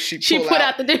come over, she put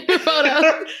out the different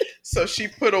photo. So she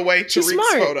put away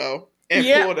Tariq's photo and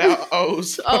pulled out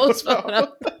O's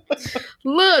photo.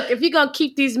 Look, if you're gonna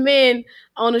keep these men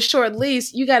on a short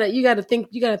lease, you gotta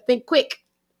think quick.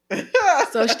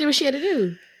 So she did what she had to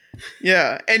do.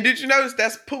 Yeah. And did you notice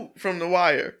that's Poot from The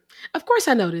Wire? Of course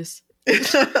I notice.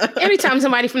 Anytime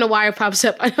somebody from The Wire pops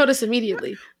up, I notice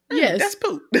immediately. Yes. That's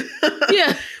Poot.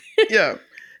 Yeah. Yeah.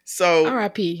 So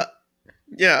R.I.P.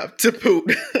 To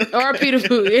Poot. R.I.P. to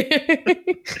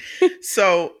Poot.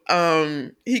 So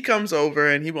he comes over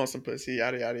and he wants some pussy,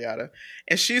 yada yada yada.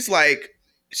 And she's like,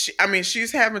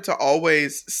 she's having to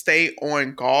always stay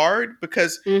on guard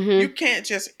because you can't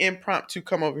just impromptu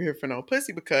come over here for no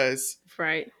pussy because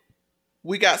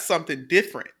we got something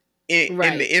different in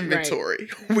the inventory.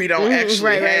 We don't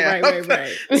actually have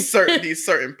these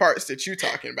certain parts that you're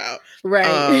talking about.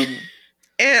 Right.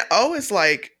 And O is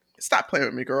like, stop playing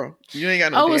with me, girl. You ain't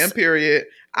got no damn period.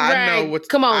 I know what.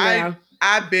 Come on now.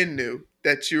 I've been knew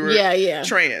that you were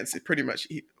trans. Pretty much.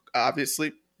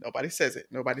 Obviously, nobody says it.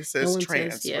 Nobody says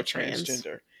trans or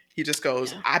transgender. He just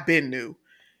goes, I've been knew.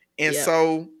 And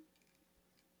so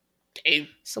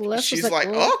she's like,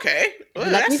 oh, okay. Well,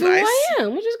 that's nice. I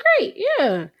am, which is great.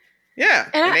 Yeah. Yeah.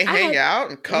 And they hang out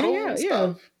and cuddle and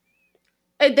stuff.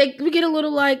 And we get a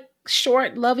little like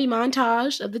short, lovey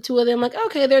montage of the two of them. Like,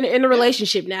 okay, they're in a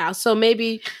relationship now. So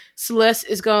maybe Celeste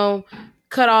is going to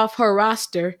cut off her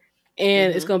roster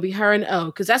and it's going to be her and O.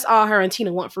 Because that's all her and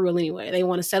Tina want for real anyway. They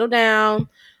want to settle down,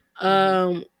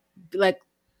 like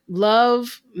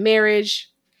love, marriage,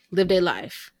 live their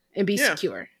life, and be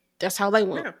secure. That's how they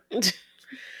want.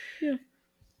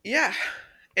 Yeah.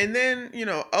 And then,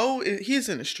 O, he's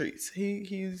in the streets.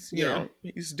 He's you know,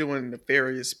 he's doing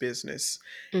nefarious business.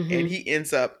 And he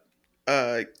ends up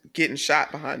getting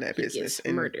shot behind that business.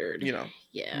 And murdered.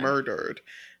 Murdered.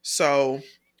 So,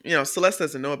 Celeste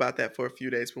doesn't know about that for a few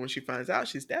days, but when she finds out,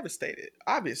 she's devastated,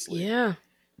 obviously. Yeah.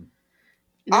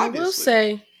 Now, I will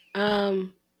say,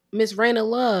 Miss Raina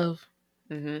Love,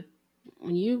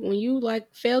 when you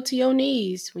like fell to your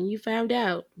knees when you found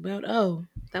out about O,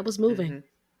 that was moving.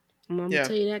 I'm gonna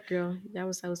tell you that, girl. That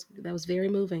was very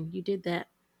moving. You did that.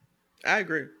 I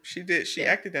agree. She did. She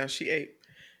acted down. She ate.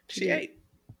 She ate.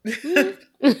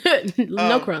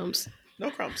 No crumbs.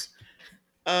 No crumbs.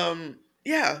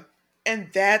 Yeah. And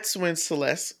that's when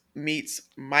Celeste meets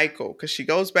Michael, because she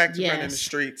goes back to running the Yes.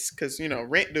 streets because, you know,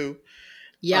 rent due.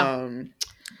 Yeah.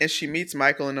 And she meets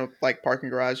Michael in a like parking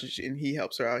garage, and he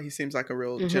helps her out. He seems like a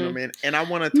real Mhm. gentleman. And I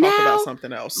want to talk Now, about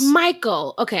something else.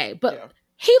 Michael. Okay, but Yeah.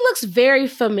 he looks very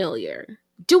familiar.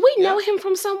 Do we know Yeah. him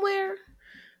from somewhere?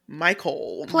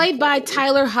 Michael. Played by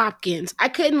Tyler Hopkins. I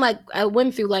couldn't I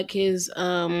went through like his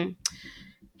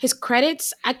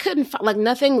credits. I couldn't like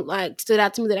nothing like stood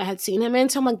out to me that I had seen him in.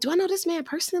 So I'm like, do I know this man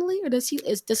personally, or does he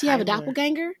have a Tyler.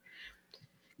 doppelganger?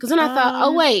 Because then I thought,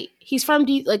 oh wait, he's from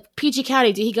PG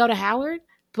County. Did he go to Howard?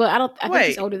 But I think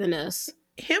he's older than us.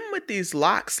 Him with these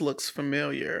locks looks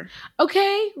familiar.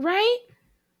 Okay, right?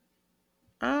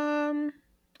 I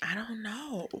don't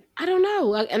know.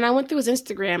 And I went through his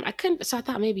Instagram. I couldn't, so I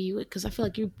thought maybe you would, because I feel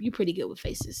like you're pretty good with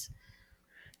faces.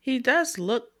 He does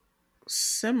look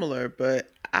similar, but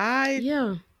I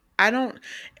don't.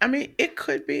 I mean, it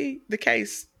could be the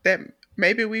case that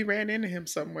maybe we ran into him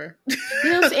somewhere. You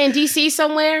know, in DC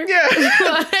somewhere. Yeah,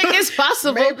 like it's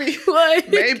possible.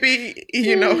 Maybe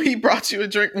you know he brought you a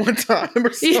drink one time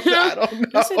or something. You know? I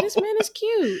don't know. I said this man is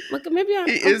cute. Look, maybe I'm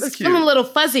cute. feeling a little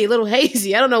fuzzy, a little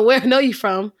hazy. I don't know where I know you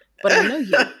from, but I know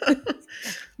you.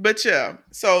 But yeah,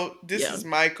 so this is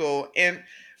Michael, and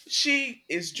she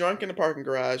is drunk in the parking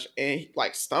garage, and he,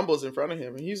 like, stumbles in front of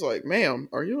him, and he's like, "Ma'am,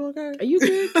 are you okay? Are you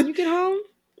good? Can you get home?"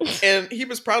 And he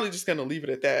was probably just gonna leave it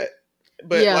at that.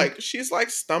 But like she's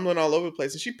like stumbling all over the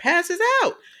place, and she passes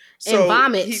out. So and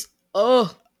vomits.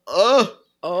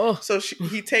 So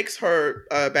he takes her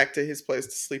back to his place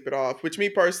to sleep it off. Which, me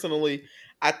personally,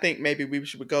 I think maybe we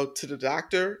should go to the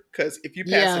doctor, because if you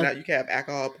pass it out, you can have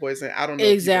alcohol poisoning. I don't know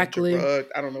exactly. If you drug.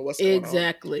 I don't know what's going on.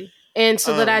 Exactly. And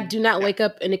so that I do not wake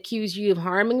up and accuse you of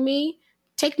harming me,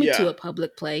 take me to a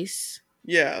public place.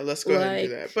 Yeah, let's go ahead and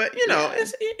do that. But you know,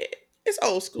 it's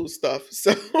old school stuff.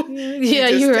 So he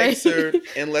just takes her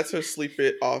and lets her sleep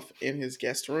it off in his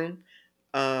guest room.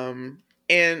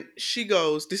 And she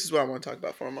goes, this is what I want to talk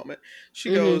about for a moment.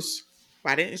 She goes,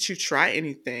 "Why didn't you try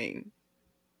anything?"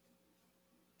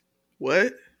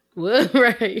 What?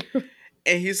 Right.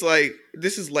 And he's like,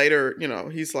 this is later, you know,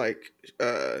 he's like,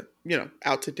 you know,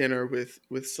 out to dinner with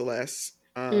Celeste.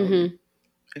 And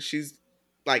she's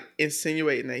like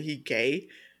insinuating that he gay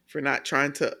for not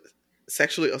trying to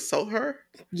sexually assault her.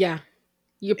 Yeah.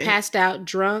 You're passed out,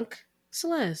 drunk.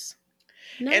 Celeste.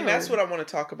 No. And that's what I want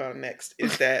to talk about next,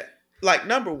 is that, like,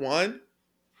 number one,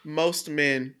 most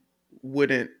men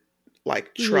wouldn't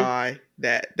like try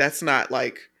that. That's not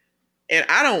like, and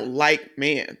I don't like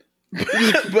men.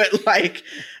 But like,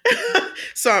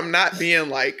 so I'm not being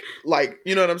like,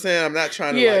 you know what I'm saying? I'm not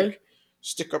trying to like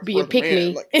stick up be a pick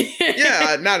me. Like,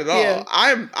 yeah, not at all. Yeah.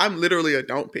 I'm literally a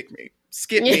don't pick me.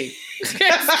 Skip me.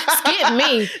 Skip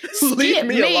me. Leave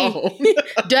me alone.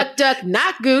 Duck, duck,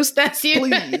 not goose. That's you.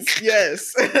 Please.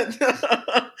 Yes.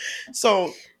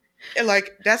 So, and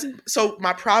like, so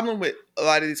my problem with a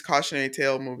lot of these cautionary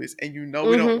tale movies, and you know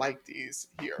we don't like these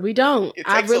here. We don't.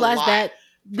 I realized that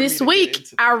this week.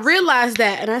 I realized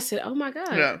that, and I said, "Oh my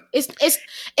god,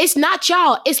 it's not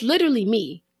y'all. It's literally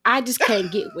me. I just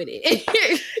can't get with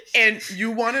it." And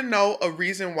you want to know a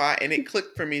reason why? And it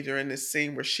clicked for me during this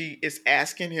scene where she is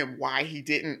asking him why he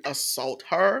didn't assault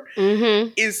her.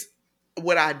 Is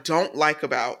what I don't like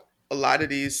about a lot of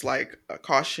these like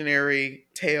cautionary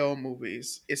tale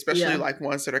movies, especially like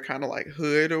ones that are kind of like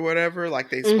hood or whatever. Like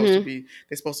they're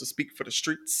supposed to speak for the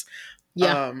streets.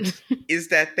 Is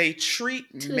that they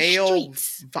treat male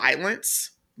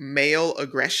violence, male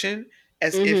aggression,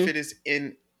 as if it is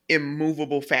an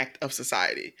immovable fact of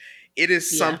society. It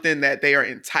is something that they are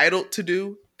entitled to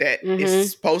do, that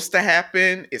is supposed to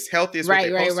happen. It's healthy. It's what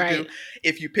they're supposed to do.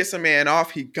 If you piss a man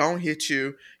off, he gonna hit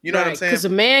you. You know what I'm saying? Because a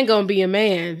man gonna be a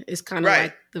man is kind of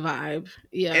like the vibe.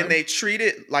 Yeah. And they treat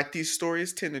it like, these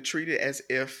stories tend to treat it as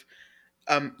if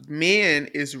men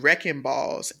is wrecking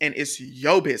balls and it's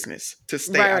your business to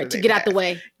stay out of to get out the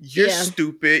way. You're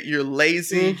stupid, you're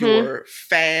lazy, you're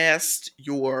fast,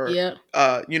 you're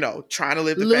you know, trying to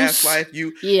live the fast life.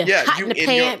 Hot in the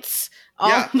pants. All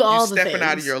you're the stepping things.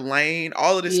 out of your lane.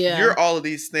 All of this, you're all of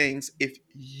these things if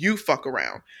you fuck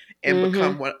around and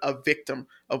become a victim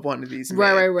of one of these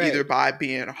men, either by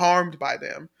being harmed by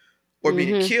them or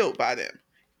being killed by them.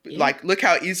 Like, look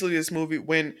how easily this movie,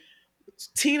 when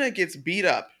Tina gets beat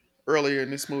up earlier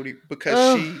in this movie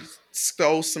because she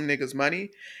stole some niggas' money.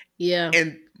 Yeah.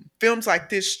 And films like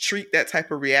this treat that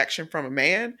type of reaction from a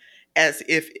man as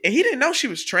if, and he didn't know she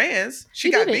was trans.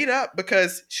 She got beat up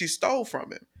because she stole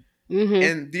from him.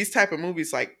 And these type of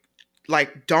movies like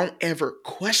don't ever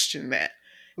question that.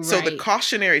 So the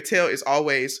cautionary tale is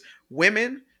always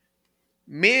women,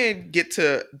 men get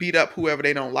to beat up whoever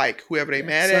they don't like, whoever they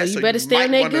mad So at. you So better you stay might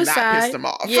on their want to good not side. piss them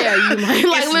off. Yeah, you might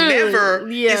like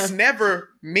literally. It's never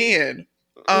men.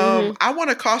 I want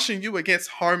to caution you against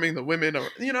harming the women, or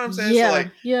you know what I'm saying. Yeah, so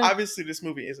like, yeah. obviously, this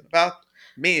movie isn't about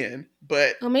men,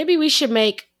 but Well, maybe we should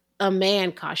make a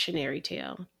man cautionary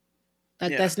tale.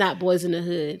 Like that's not Boys in the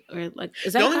Hood, or like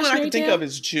is that the a only one I cautionary can think tale? of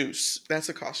is Juice. That's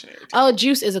a cautionary tale. Oh,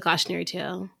 Juice is a cautionary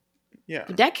tale. Yeah,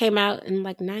 But that came out in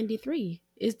like '93.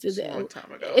 It's a long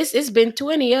time ago. It's been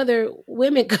 20 other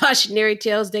women cautionary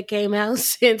tales that came out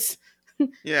since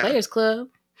Players Club.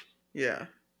 Yeah.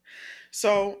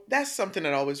 So that's something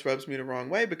that always rubs me the wrong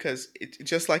way, because it,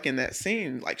 just like in that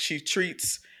scene, like she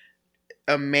treats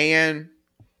a man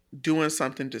doing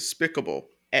something despicable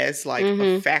as like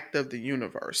a fact of the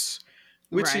universe,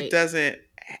 which it doesn't.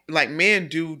 Like, men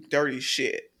do dirty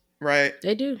shit, right?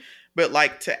 They do. But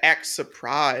like to act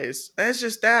surprised, I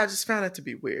just found it to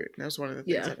be weird. And that was one of the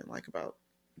things I didn't like about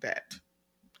that.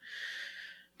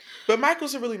 But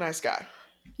Michael's a really nice guy.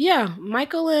 Yeah,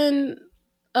 Michael and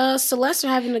Celeste are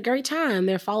having a great time.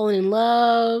 They're falling in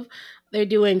love. They're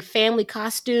doing family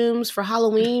costumes for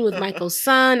Halloween with Michael's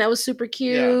son. That was super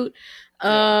cute.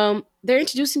 They're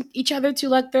introducing each other to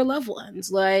like their loved ones.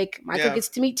 Like Michael gets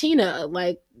to meet Tina.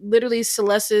 Like literally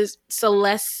Celeste's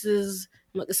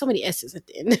look, there's so many S's at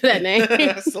the end of that name.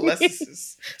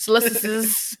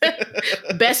 Celeste's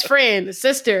best friend,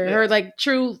 sister, her like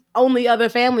true only other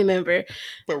family member.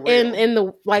 For real. In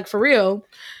the like for real.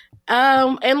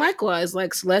 And likewise,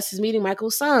 like Celeste is meeting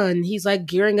Michael's son. He's like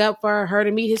gearing up for her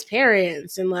to meet his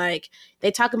parents, and like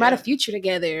they talk about a future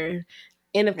together.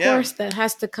 And of course, that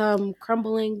has to come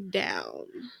crumbling down.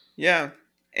 Yeah.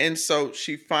 And so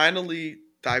she finally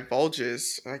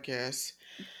divulges, I guess,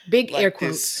 big like air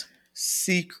quotes,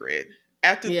 secret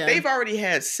after they've already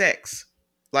had sex.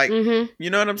 Like, you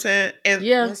know what I'm saying? And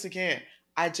once again,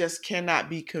 I just cannot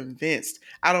be convinced.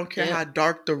 I don't care how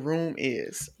dark the room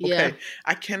is. Okay.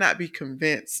 I cannot be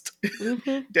convinced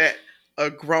that a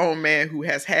grown man who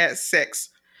has had sex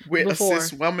with a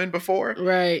cis woman before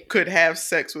could have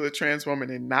sex with a trans woman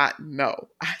and not know.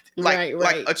 Like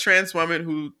a trans woman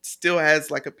who still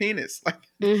has like a penis. Like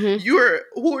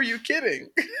who are you kidding?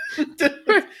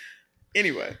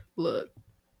 Anyway. Look.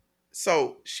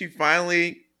 So she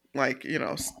finally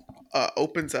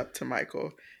opens up to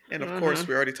Michael. And of course,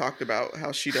 we already talked about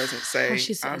how she doesn't say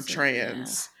I'm trans.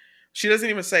 Yeah. She doesn't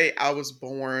even say I was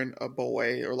born a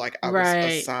boy, or like I was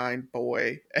assigned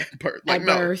boy at birth. Like,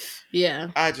 birth. Yeah.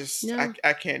 I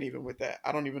can't even with that.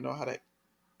 I don't even know how to.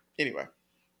 Anyway.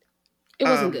 It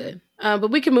wasn't good.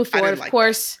 But we can move forward, of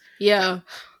course. Yeah.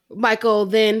 Michael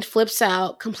then flips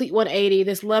out, complete 180.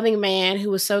 This loving man who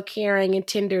was so caring and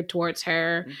tender towards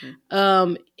her,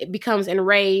 it becomes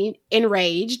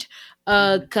enraged,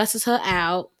 cusses her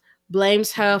out,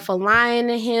 blames her for lying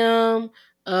to him.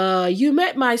 You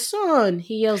met my son.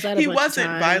 He yells at her. He wasn't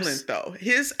violent though.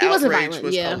 His outrage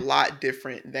was a lot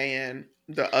different than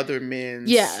the other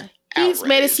men's. Yeah, he's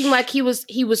made it seem like he was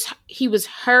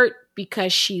hurt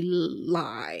because she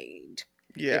lied.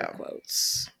 Yeah.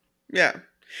 Quotes. Yeah.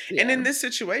 And in this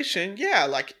situation,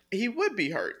 like he would be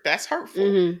hurt. That's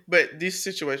hurtful. But this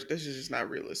situation, this is just not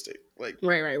realistic. Like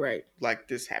right. Like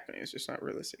this happening is just not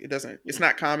realistic. It doesn't. It's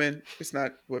not common. It's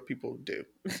not what people do.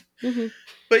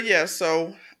 But yeah,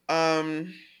 so now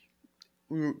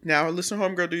listen,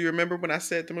 homegirl. Do you remember when I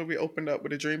said the movie opened up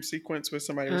with a dream sequence where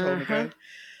somebody was holding a gun?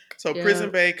 So Prison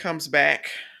Bae comes back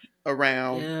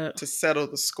around to settle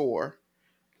the score,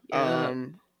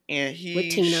 and he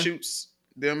shoots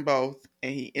them both,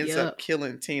 and he ends up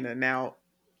killing Tina. Now,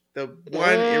 the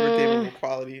one irredeemable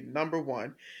quality, number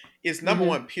one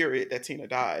period, that Tina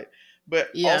died, but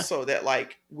also that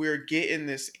like we're getting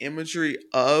this imagery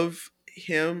of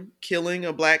him killing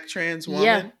a black trans woman.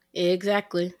 Yeah,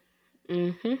 exactly.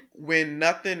 When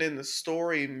nothing in the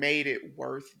story made it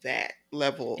worth that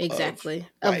level of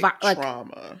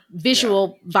trauma,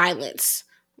 visual violence.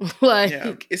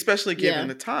 Especially given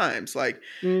the times, like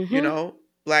you know,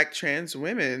 black trans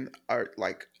women are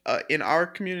like in our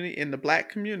community, in the black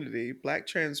community, black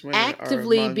trans women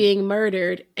actively being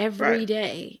murdered every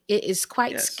day. It is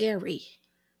quite scary.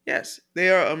 Yes, they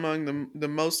are among the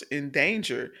most in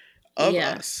danger of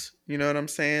us. You know what I'm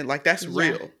saying? Like that's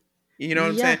real. You know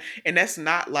what I'm saying? And that's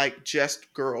not like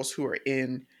just girls who are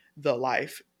in the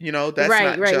life. You know, that's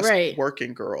not just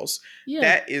working girls. Yeah.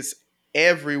 That is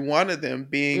every one of them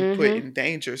being put in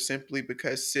danger simply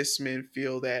because cis men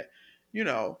feel that, you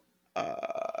know,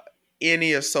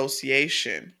 any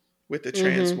association with a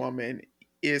trans woman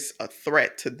is a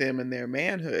threat to them and their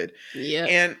manhood. Yeah.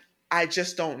 And I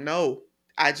just don't know.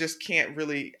 I just can't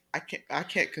really, I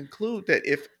can't conclude that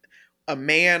if a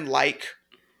man like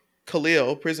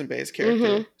Khalil, Prison Bay's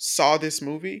character, saw this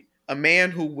movie, a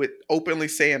man who would openly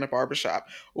say in a barbershop,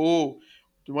 "Oh,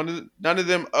 none of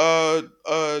them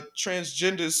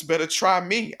transgenders better try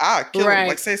me. I'll kill them."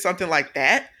 Like say something like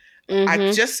that.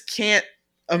 I just can't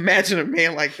imagine a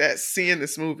man like that seeing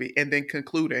this movie and then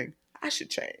concluding, I should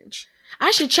change.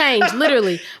 I should change,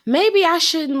 literally. Maybe I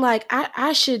shouldn't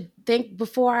I should think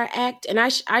before I act, and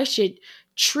I should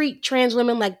treat trans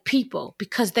women like people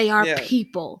because they are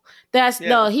people.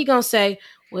 No, he gonna say,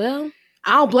 well,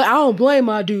 I don't blame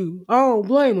my dude. I don't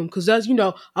blame him because that's,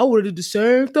 I would have did the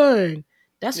same thing.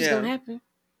 That's what's gonna happen.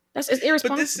 It's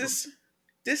irresponsible. But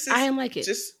this is I didn't like it.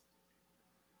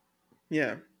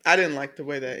 I didn't like the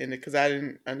way that ended because I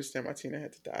didn't understand why Tina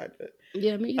had to die. But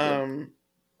yeah, me either.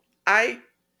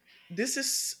 This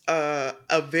is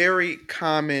a very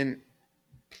common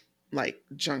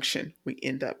junction we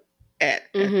end up at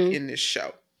in this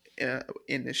show.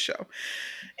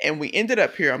 And we ended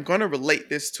up here. I'm going to relate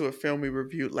this to a film we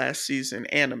reviewed last season,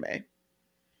 Anime.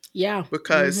 Yeah.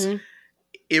 Because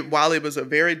while it was a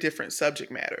very different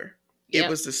subject matter, it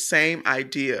was the same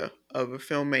idea of a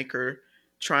filmmaker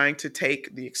trying to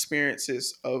take the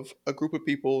experiences of a group of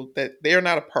people that they're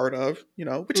not a part of,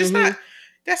 which is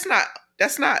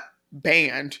that's not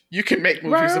banned. You can make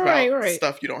movies about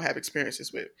stuff you don't have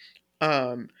experiences with.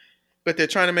 But they're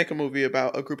trying to make a movie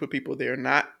about a group of people they're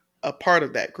not a part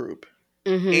of that group.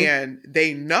 And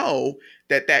they know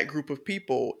that group of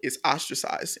people is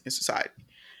ostracized in society.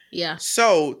 Yeah.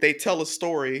 So they tell a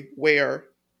story where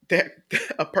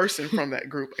a person from that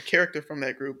group, a character from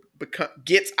that group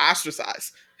gets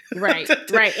ostracized. Right.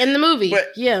 In the movie.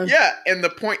 Yeah. And the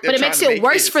point but it makes it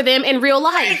worse for them in real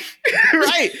life.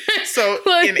 Right. So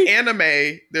in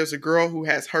Anime, there's a girl who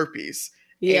has herpes.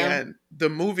 Yeah. And the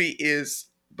movie is,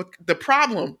 the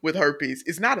problem with herpes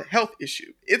is not a health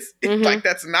issue. It's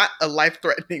that's not a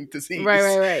life-threatening disease.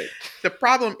 Right. The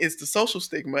problem is the social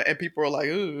stigma, and people are like,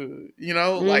 ooh,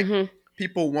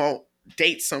 people won't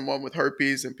date someone with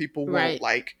herpes, and people won't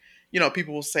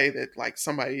people will say that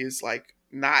somebody is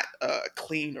not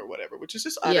clean or whatever, which is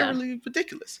just utterly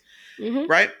ridiculous.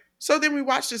 Right? So then we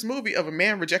watch this movie of a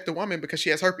man reject a woman because she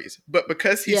has herpes. But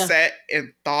because he sat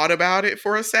and thought about it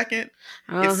for a second,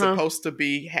 it's supposed to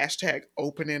be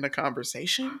 #opening a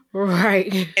conversation.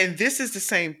 Right. And this is the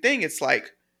same thing. It's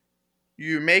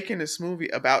you're making this movie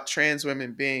about trans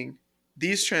women being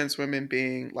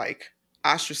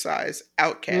ostracized,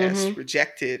 outcast,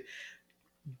 rejected,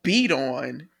 beat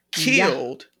on,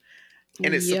 killed.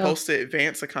 And it's supposed to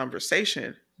advance a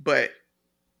conversation. But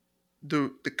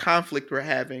the conflict we're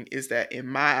having is that in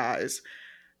my eyes,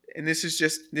 and this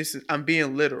is I'm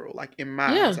being literal, in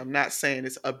my eyes, I'm not saying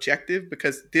it's objective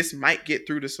because this might get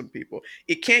through to some people.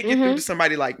 It can't get through to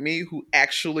somebody like me who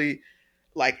actually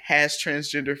has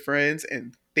transgender friends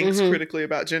and thinks critically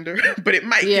about gender, but it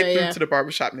might get through to the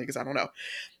barbershop niggas. I don't know.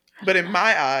 But in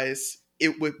my eyes,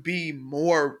 it would be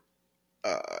more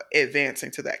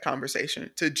advancing to that conversation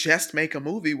to just make a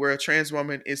movie where a trans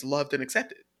woman is loved and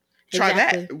accepted. Try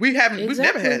that. We've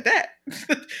never had that.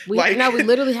 We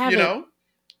literally haven't.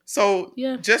 So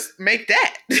just make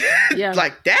that.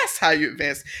 That's how you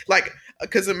advance.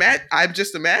 Because I'm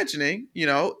just imagining,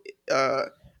 a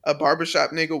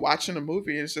barbershop nigga watching a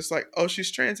movie and it's just oh, she's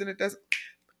trans and it doesn't.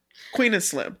 Queen and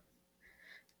Slim.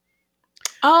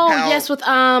 Oh, yes, with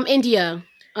India.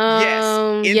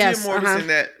 India Moore was in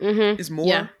that. Is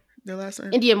Moore their last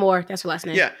name? India Moore, that's her last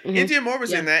name. Yeah, India Moore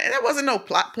was in that, and that wasn't no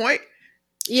plot point.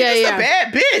 She's just a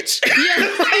bad bitch. Yeah,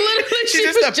 literally, she's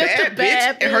just a bad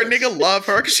bitch, and her nigga love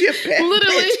her because she a bad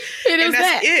literally, bitch. It is that's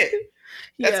that. it.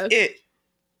 That's it.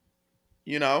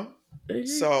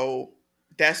 So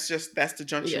that's the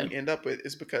junction we end up with,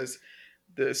 is because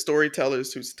the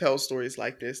storytellers who tell stories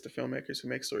like this, the filmmakers who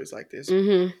make stories like this,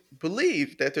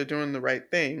 believe that they're doing the right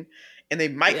thing. And they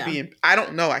might be, I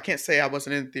don't know. I can't say I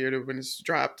wasn't in the theater when it's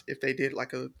dropped, if they did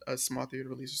a small theater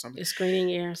release or something. A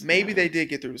screening airs. Maybe they did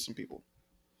get through to some people.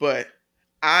 But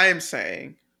I'm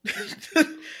saying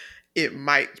it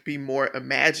might be more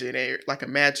imaginative to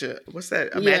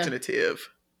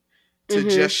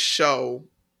just show,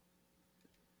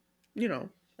 a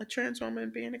trans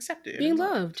woman being accepted. Being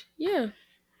loved. Yeah.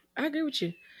 I agree with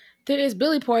you. There is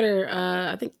Billy Porter.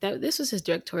 I think that this was his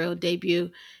directorial debut.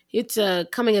 It's a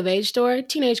coming of age story.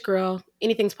 Teenage girl.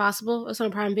 Anything's possible. It's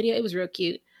on Prime Video. It was real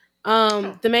cute.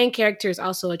 The main character is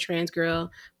also a trans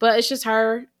girl, but it's just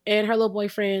her and her little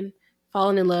boyfriend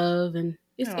falling in love, and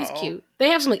it's cute. They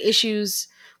have some issues.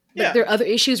 There are other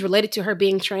issues related to her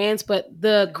being trans, but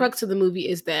the crux of the movie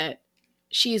is that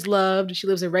she's loved. She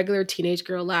lives a regular teenage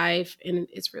girl life, and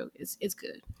it's real. It's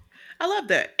good. I love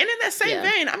that. And in that same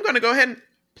vein, I'm going to go ahead and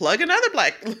plug another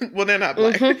black, well, they're not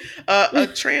black, a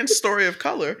trans story of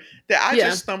color that I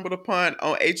just stumbled upon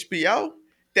on HBO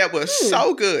that was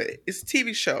so good. It's a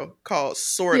TV show called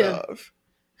Sort of.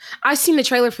 I seen the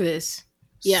trailer for this.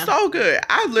 Yeah. So good.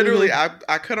 I literally,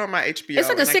 I cut on my HBO. It's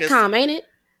like a sitcom, ain't it?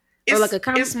 Or like a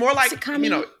comedy? It's more like,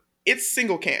 it's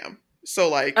single cam. So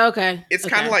like, it's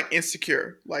kind of like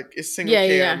Insecure. Like it's single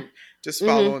cam, just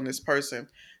following this person.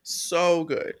 So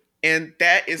good. And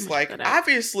that is like,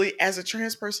 obviously, as a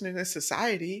trans person in this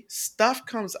society, stuff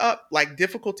comes up, like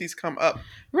difficulties come up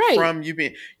from you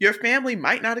being, your family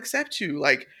might not accept you.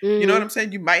 Like, you know what I'm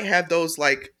saying? You might have those,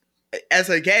 like, as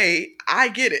a gay, I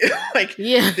get it. Like,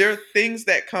 there are things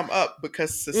that come up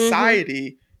because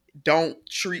society don't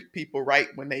treat people right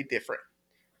when they different.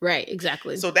 Right,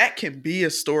 exactly. So that can be a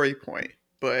story point.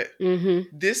 But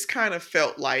this kind of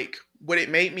felt like, what it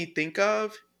made me think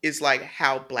of is like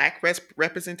how black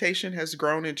representation has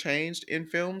grown and changed in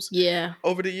films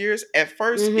over the years. At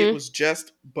first, it was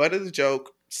just butt of the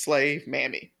joke, slave,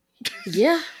 mammy.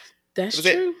 Yeah, that's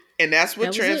true. It. And that's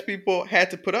what trans people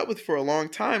had to put up with for a long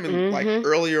time. And like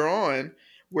earlier on,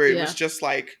 where it was just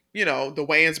like, you know, the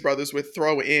Wayans brothers would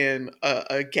throw in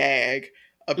a gag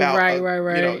about, you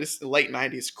know, this late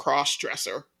 90s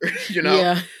cross-dresser, you know?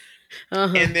 Yeah.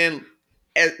 And then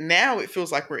now it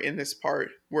feels like we're in this part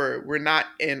where we're not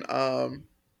in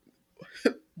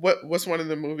what's one of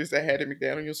the movies that Hattie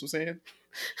McDaniels was in?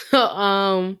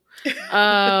 Not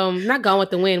Gone with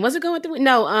the Wind. Was it Gone with the Wind?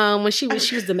 No, when she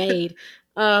was the maid.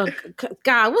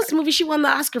 God, what's the movie she won the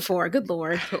Oscar for? Good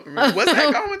Lord. Was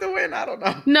that Gone with the Wind? I don't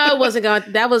know. No, it wasn't Gone.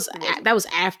 That was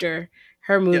after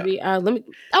her movie. It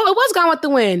was Gone with the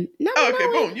Wind. No,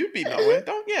 boom, you be knowing.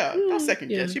 Don't second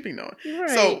guess. You be knowing. Right.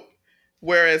 So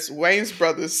whereas Wayne's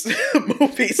Brothers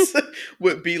movies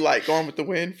would be like Gone with the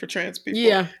Wind for trans people.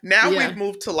 Yeah. Now we've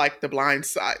moved to like The Blind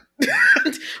Side.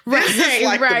 This is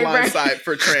like The Blind Side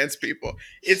for trans people.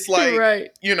 It's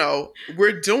like, you know,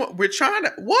 we're trying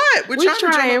to drum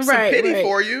up some pity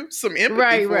for you, some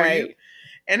empathy for you.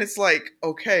 And it's like,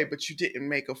 okay, but you didn't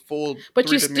make a full,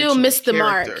 but you still missed the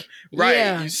mark, right?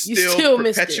 Yeah, you still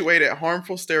perpetuated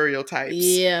harmful stereotypes.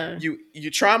 Yeah, you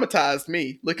traumatized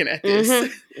me looking at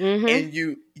this, and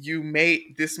you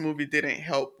made this movie didn't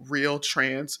help real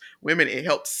trans women. It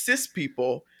helped cis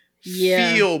people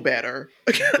feel better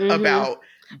about.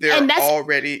 And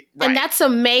that's a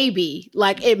maybe.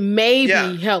 Like it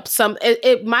maybe helped some.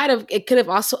 It could have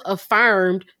also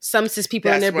affirmed some cis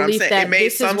people in their belief that it made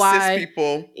this some is why cis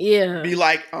people be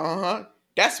like,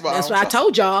 that's why I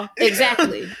told y'all.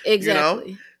 Exactly. You know?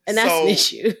 And that's an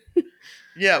issue.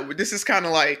 This is kind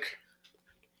of like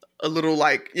a little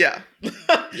like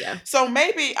So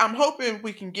maybe I'm hoping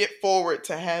we can get forward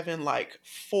to having like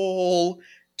full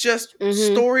just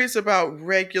stories about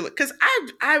regular, because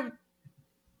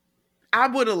I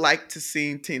would have liked to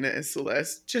see Tina and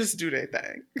Celeste just do their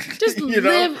thing. Just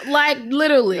live like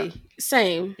literally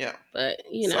same. Yeah. But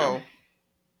you know. So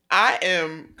I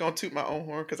am going to toot my own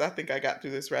horn because I think I got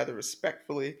through this rather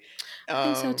respectfully. I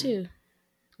think so too.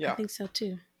 Yeah. I think so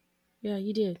too. Yeah,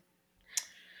 you did.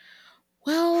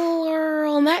 Well,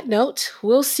 on that note,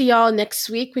 we'll see y'all next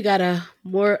week. We got a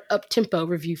more up-tempo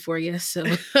review for you. So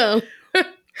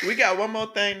we got one more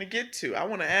thing to get to. I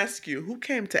want to ask you, who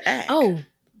came to act? Oh.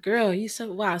 Girl, you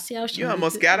so wow. See how you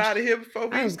almost got out of here before we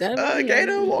gave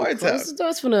the awards up. I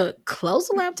was gonna close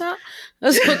the laptop.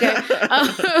 That's okay.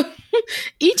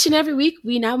 Each and every week,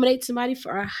 we nominate somebody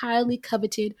for our highly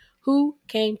coveted Who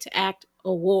Came to Act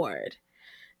award.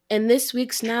 And this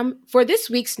week's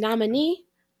nominee,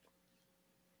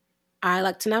 I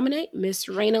like to nominate Miss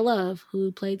Raina Love,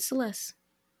 who played Celeste.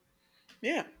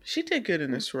 Yeah, she did good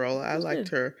in this role. I liked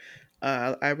her.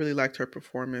 I really liked her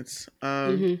performance.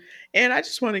 And I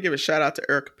just want to give a shout out to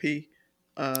Erica P.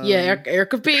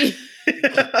 Erica P.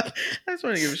 I just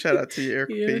want to give a shout out to you,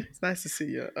 Erica P. It's nice to see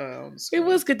you on the screen. It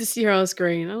was good to see her on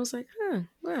screen. I was like,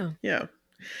 wow. Yeah.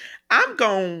 I'm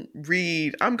going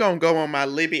to go on my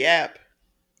Libby app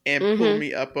and pull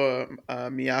me up a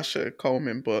Miasha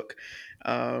Coleman book.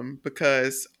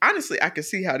 Because honestly, I could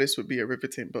see how this would be a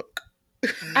riveting book.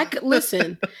 I could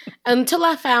listen until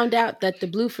I found out that the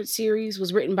Blueford series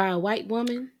was written by a white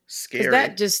woman. Scary.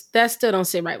 That still don't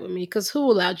sit right with me. Because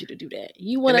who allowed you to do that?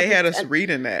 They had us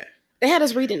reading that. They had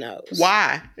us reading those.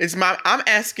 Why? I'm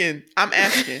asking.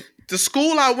 The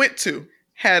school I went to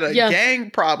had a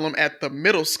gang problem at the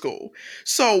middle school.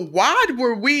 So why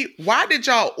did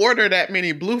y'all order that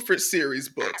many Blueford series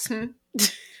books?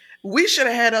 We should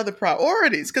have had other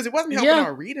priorities because it wasn't helping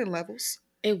our reading levels.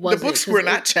 It wasn't. The books were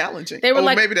not challenging. They were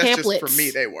like maybe that's pamphlets. Just for me.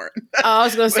 They weren't. I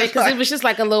was going to say because it was just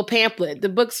like a little pamphlet. The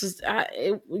books was,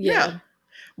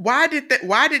 Why did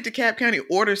DeKalb County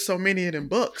order so many of them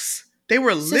books? They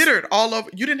were littered all over.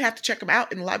 You didn't have to check them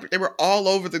out in the library. They were all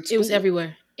over the school. It was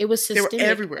everywhere. It was systemic. They were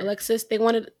everywhere. Alexis, they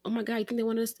wanted, oh my God, you think they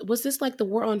wanted us? Was this like the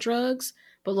war on drugs?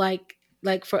 But like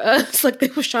for us, like they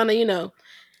was trying to,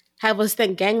 have us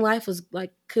think gang life was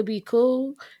like, could be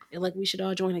cool. And like we should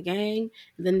all join a gang.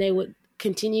 And then they would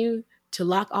continue to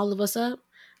lock all of us up.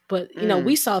 But,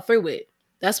 we saw through it.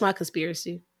 That's my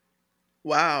conspiracy.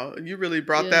 Wow. You really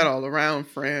brought that all around,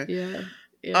 friend. Yeah.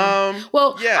 Yeah.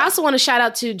 I also want to shout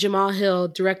out to Jamal Hill,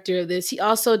 director of this. He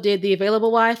also did The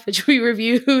Available Wife, which we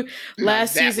reviewed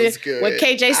last season with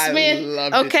KJ Smith. I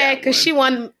loved okay, because she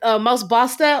won Most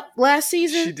Bossed Up last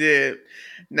season. She did.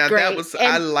 Now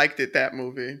I liked it, that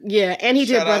movie. Yeah, and he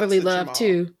did Brotherly Love Jamal.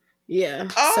 Too. Yeah.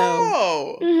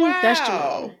 Oh, wow. That's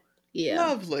Jamal. Yeah.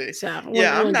 Lovely. So,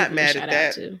 I'm not mad at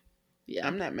that. Yeah.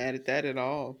 I'm not mad at that at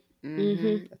all.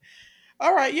 Mm-hmm.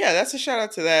 All right, yeah, that's a shout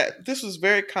out to that. This was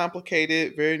very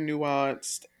complicated, very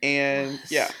nuanced, and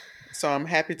so I'm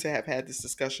happy to have had this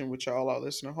discussion with y'all, our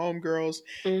listener homegirls,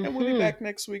 and we'll be back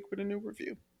next week with a new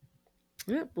review.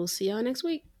 Yep, we'll see y'all next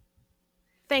week.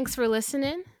 Thanks for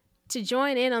listening. To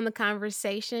join in on the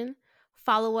conversation,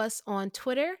 follow us on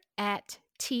Twitter at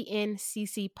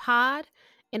TNCCPod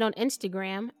and on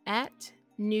Instagram at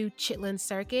New Chitlin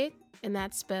Circuit, and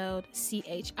that's spelled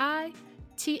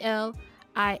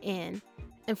CHITLIN.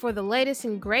 And for the latest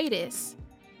and greatest,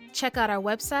 check out our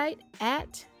website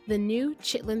at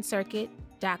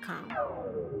thenewchitlincircuit.com.